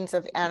signs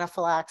of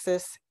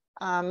anaphylaxis,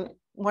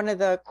 one of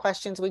the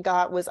questions we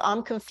got was,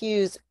 I'm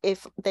confused,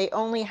 if they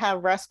only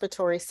have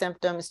respiratory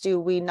symptoms, do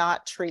we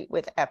not treat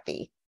with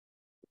epi?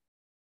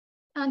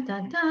 Dun,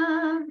 dun,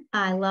 dun.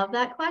 I love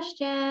that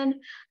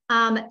question.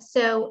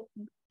 So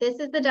this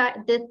is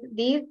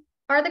these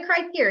are the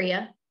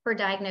criteria for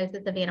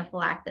diagnosis of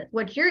anaphylaxis.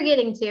 What you're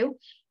getting to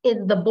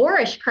is the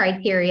boorish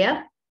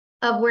criteria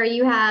of where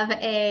you have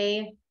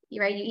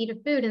right, you eat a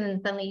food and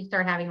then suddenly you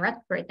start having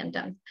respiratory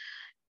symptoms.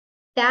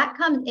 That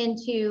comes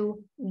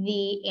into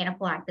the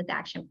anaphylaxis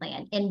action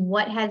plan. And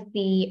what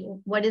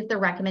is the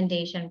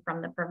recommendation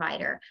from the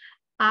provider?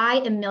 I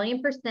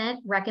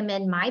 1,000,000%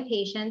 recommend my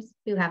patients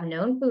who have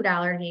known food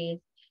allergies,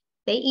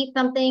 they eat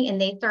something and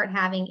they start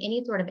having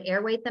any sort of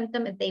airway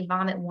symptom, if they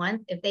vomit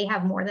once, if they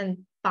have more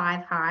than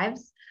 5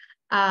 hives,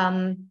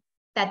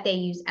 that they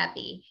use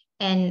epi.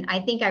 And I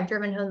think I've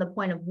driven home the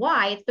point of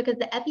why. It's because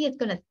the epi is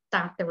going to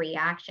stop the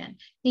reaction.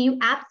 So you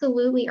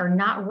absolutely are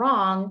not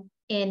wrong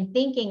in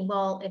thinking,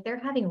 well, if they're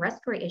having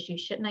respiratory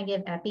issues, shouldn't I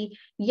give epi?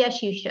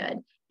 Yes, you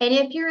should. And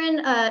if you're in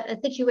a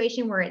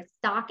situation where it's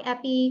stock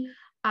epi,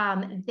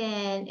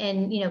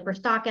 then, for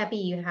stock epi,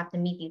 you have to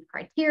meet these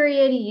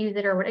criteria to use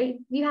it, or whatever.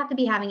 You have to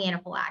be having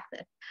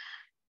anaphylaxis.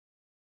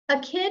 A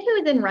kid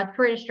who is in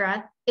respiratory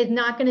distress is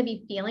not going to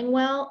be feeling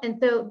well. And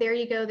so there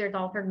you go. There's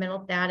altered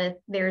mental status.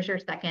 There's your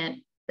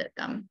second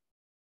system.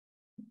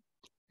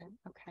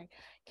 Okay.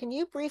 Can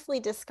you briefly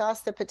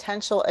discuss the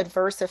potential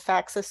adverse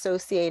effects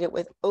associated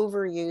with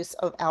overuse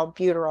of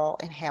albuterol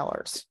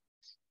inhalers?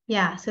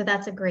 Yeah, so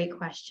that's a great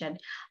question.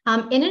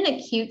 In an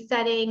acute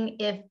setting,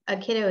 if a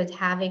kiddo is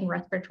having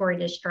respiratory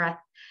distress,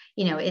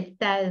 it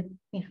says,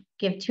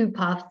 give 2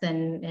 puffs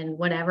and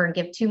whatever, and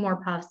give 2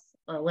 more puffs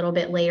a little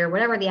bit later,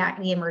 whatever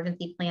the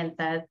emergency plan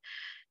says.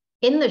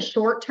 In the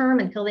short term,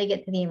 until they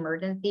get to the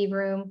emergency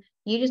room,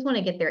 you just want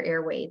to get their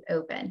airways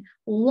open.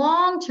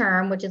 Long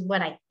term, which is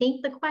what I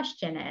think the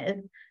question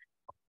is,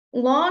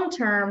 long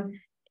term,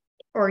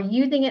 or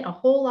using it a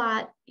whole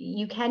lot,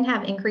 you can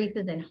have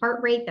increases in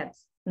heart rate.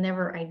 That's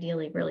never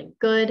ideally really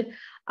good.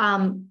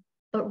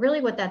 But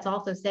really what that's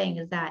also saying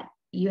is that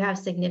you have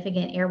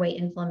significant airway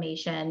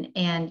inflammation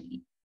and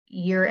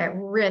you're at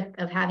risk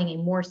of having a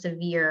more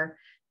severe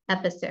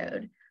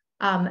episode.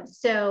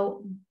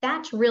 So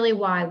that's really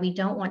why we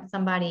don't want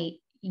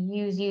somebody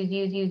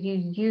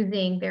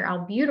using their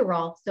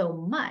albuterol so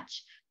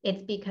much.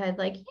 It's because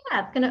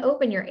it's going to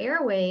open your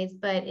airways,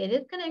 but it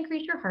is going to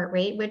increase your heart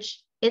rate,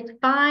 which is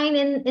fine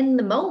in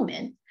the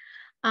moment.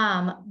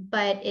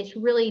 But it's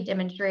really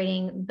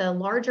demonstrating the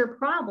larger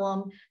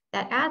problem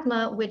that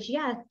asthma, which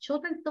yes,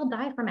 children still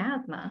die from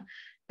asthma,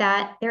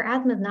 that their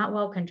asthma is not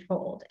well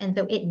controlled. And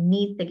so it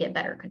needs to get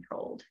better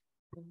controlled.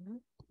 Mm-hmm.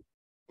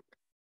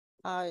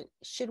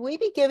 Should we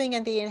be giving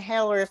the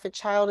inhaler if a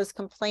child is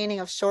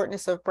complaining of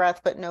shortness of breath,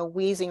 but no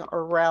wheezing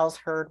or rales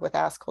heard with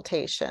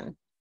auscultation?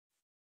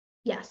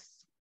 Yes.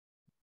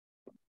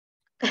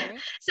 Okay.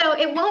 So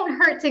it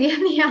won't hurt to give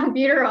the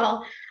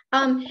albuterol.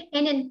 And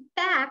in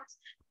fact,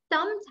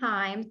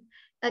 sometimes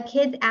a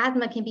kid's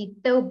asthma can be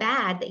so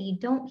bad that you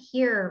don't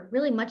hear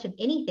really much of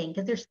anything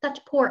because there's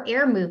such poor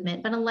air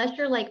movement. But unless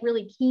you're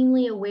really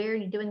keenly aware,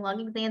 you're doing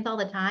lung exams all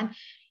the time,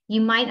 you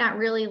might not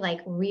really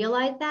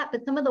realize that.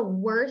 But some of the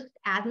worst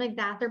asthma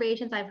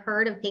exacerbations I've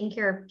heard of taking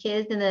care of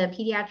kids in the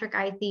pediatric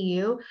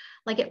ICU,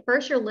 at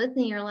first you're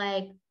listening, you're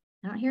like,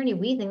 I don't hear any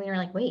wheezing. Then you're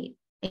like, wait.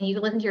 And you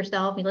listen to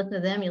yourself, you listen to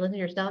them, you listen to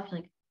yourself,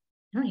 you're like,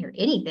 I don't hear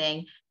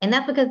anything. And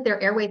that's because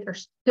their airways are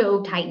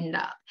so tightened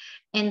up.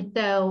 And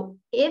so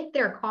if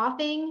they're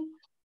coughing,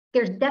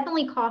 there's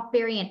definitely cough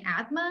variant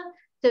asthma,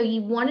 So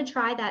you want to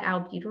try that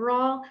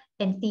albuterol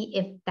and see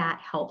if that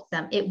helps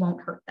them. It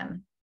won't hurt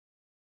them.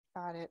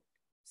 Got it.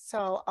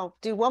 So I'll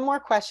do one more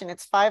question.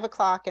 It's 5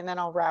 o'clock and then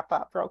I'll wrap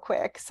up real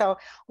quick. So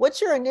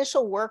what's your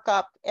initial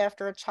workup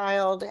after a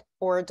child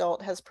or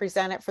adult has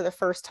presented for the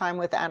first time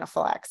with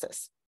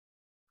anaphylaxis?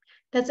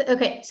 That's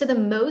okay. So the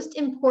most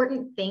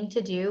important thing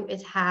to do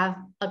is have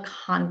a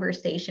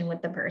conversation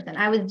with the person.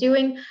 I was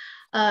doing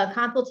a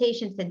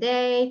consultation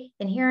today,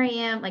 and here I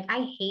am. Like,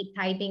 I hate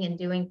typing and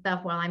doing stuff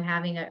while I'm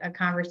having a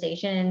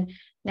conversation.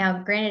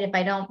 Now, granted, if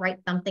I don't write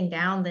something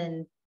down,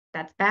 then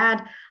that's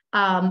bad.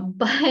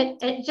 But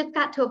it just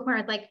got to a point where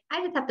it's like,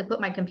 I just have to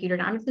put my computer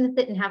down. I'm just going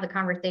to sit and have a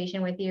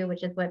conversation with you,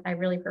 which is what I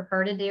really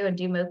prefer to do and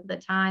do most of the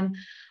time.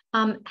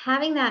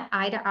 Having that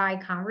eye-to-eye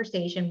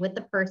conversation with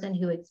the person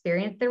who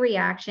experienced the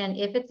reaction.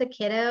 If it's a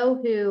kiddo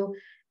who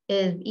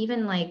is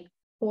even like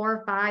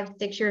 4, 5,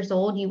 6 years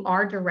old, you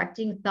are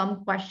directing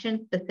some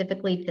questions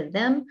specifically to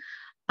them.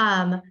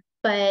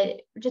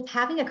 But just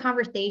having a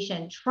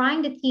conversation,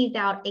 trying to tease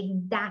out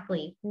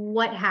exactly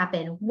what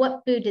happened,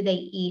 what food did they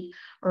eat,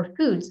 or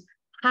foods.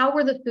 How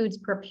were the foods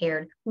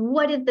prepared?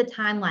 What is the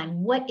timeline?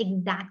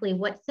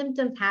 What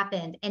symptoms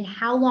happened, and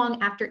how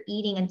long after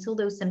eating until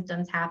those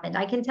symptoms happened?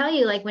 I can tell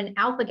you, like when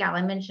alpha-gal,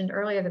 I mentioned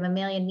earlier, the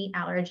mammalian meat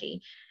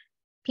allergy,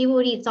 people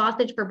would eat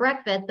sausage for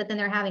breakfast, but then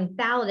they're having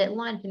salad at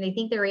lunch and they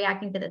think they're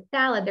reacting to the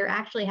salad. They're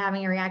actually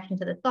having a reaction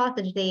to the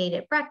sausage they ate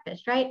at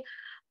breakfast, right?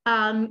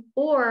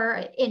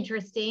 Or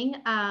interesting,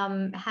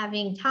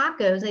 having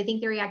tacos, I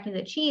think they're reacting to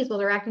the cheese. Well,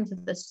 they're reacting to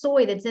the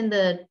soy that's in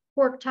the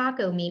pork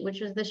taco meat,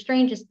 which was the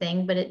strangest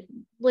thing, but it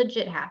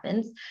legit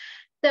happens.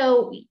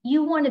 So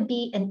you want to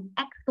be an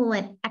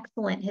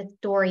excellent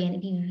historian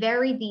and be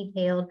very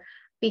detailed,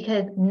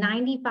 because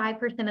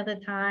 95% of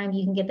the time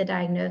you can get the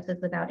diagnosis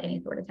without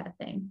any sort of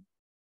testing.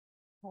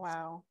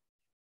 Wow.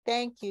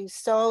 Thank you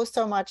so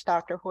much,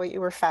 Dr. Hoyt. You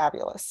were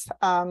fabulous.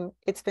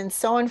 It's been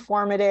so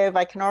informative.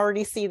 I can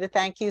already see the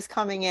thank yous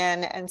coming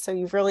in. And so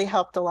you've really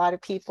helped a lot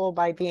of people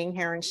by being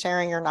here and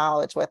sharing your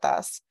knowledge with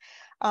us.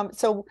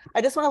 So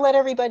I just want to let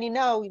everybody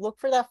know, look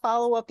for that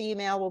follow-up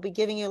email. We'll be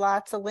giving you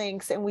lots of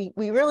links, and we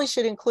really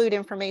should include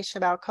information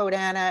about Code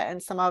Ana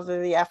and some of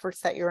the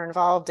efforts that you're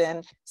involved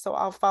in. So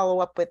I'll follow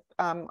up with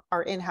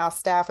our in-house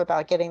staff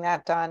about getting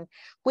that done.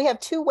 We have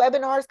 2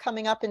 webinars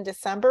coming up in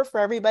December for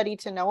everybody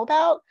to know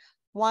about.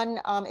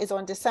 One is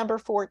on December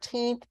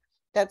 14th.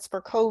 That's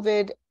for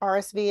COVID,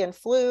 RSV, and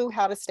flu,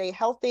 how to stay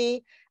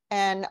healthy.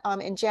 And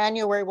in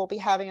January, we'll be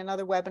having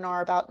another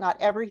webinar about not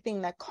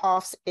everything that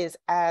coughs is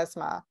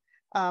asthma.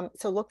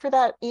 So look for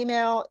that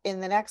email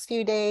in the next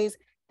few days.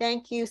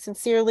 Thank you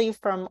sincerely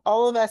from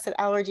all of us at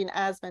Allergy and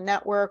Asthma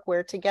Network,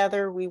 where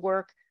together we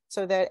work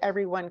so that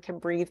everyone can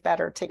breathe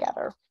better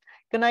together.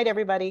 Good night,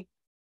 everybody.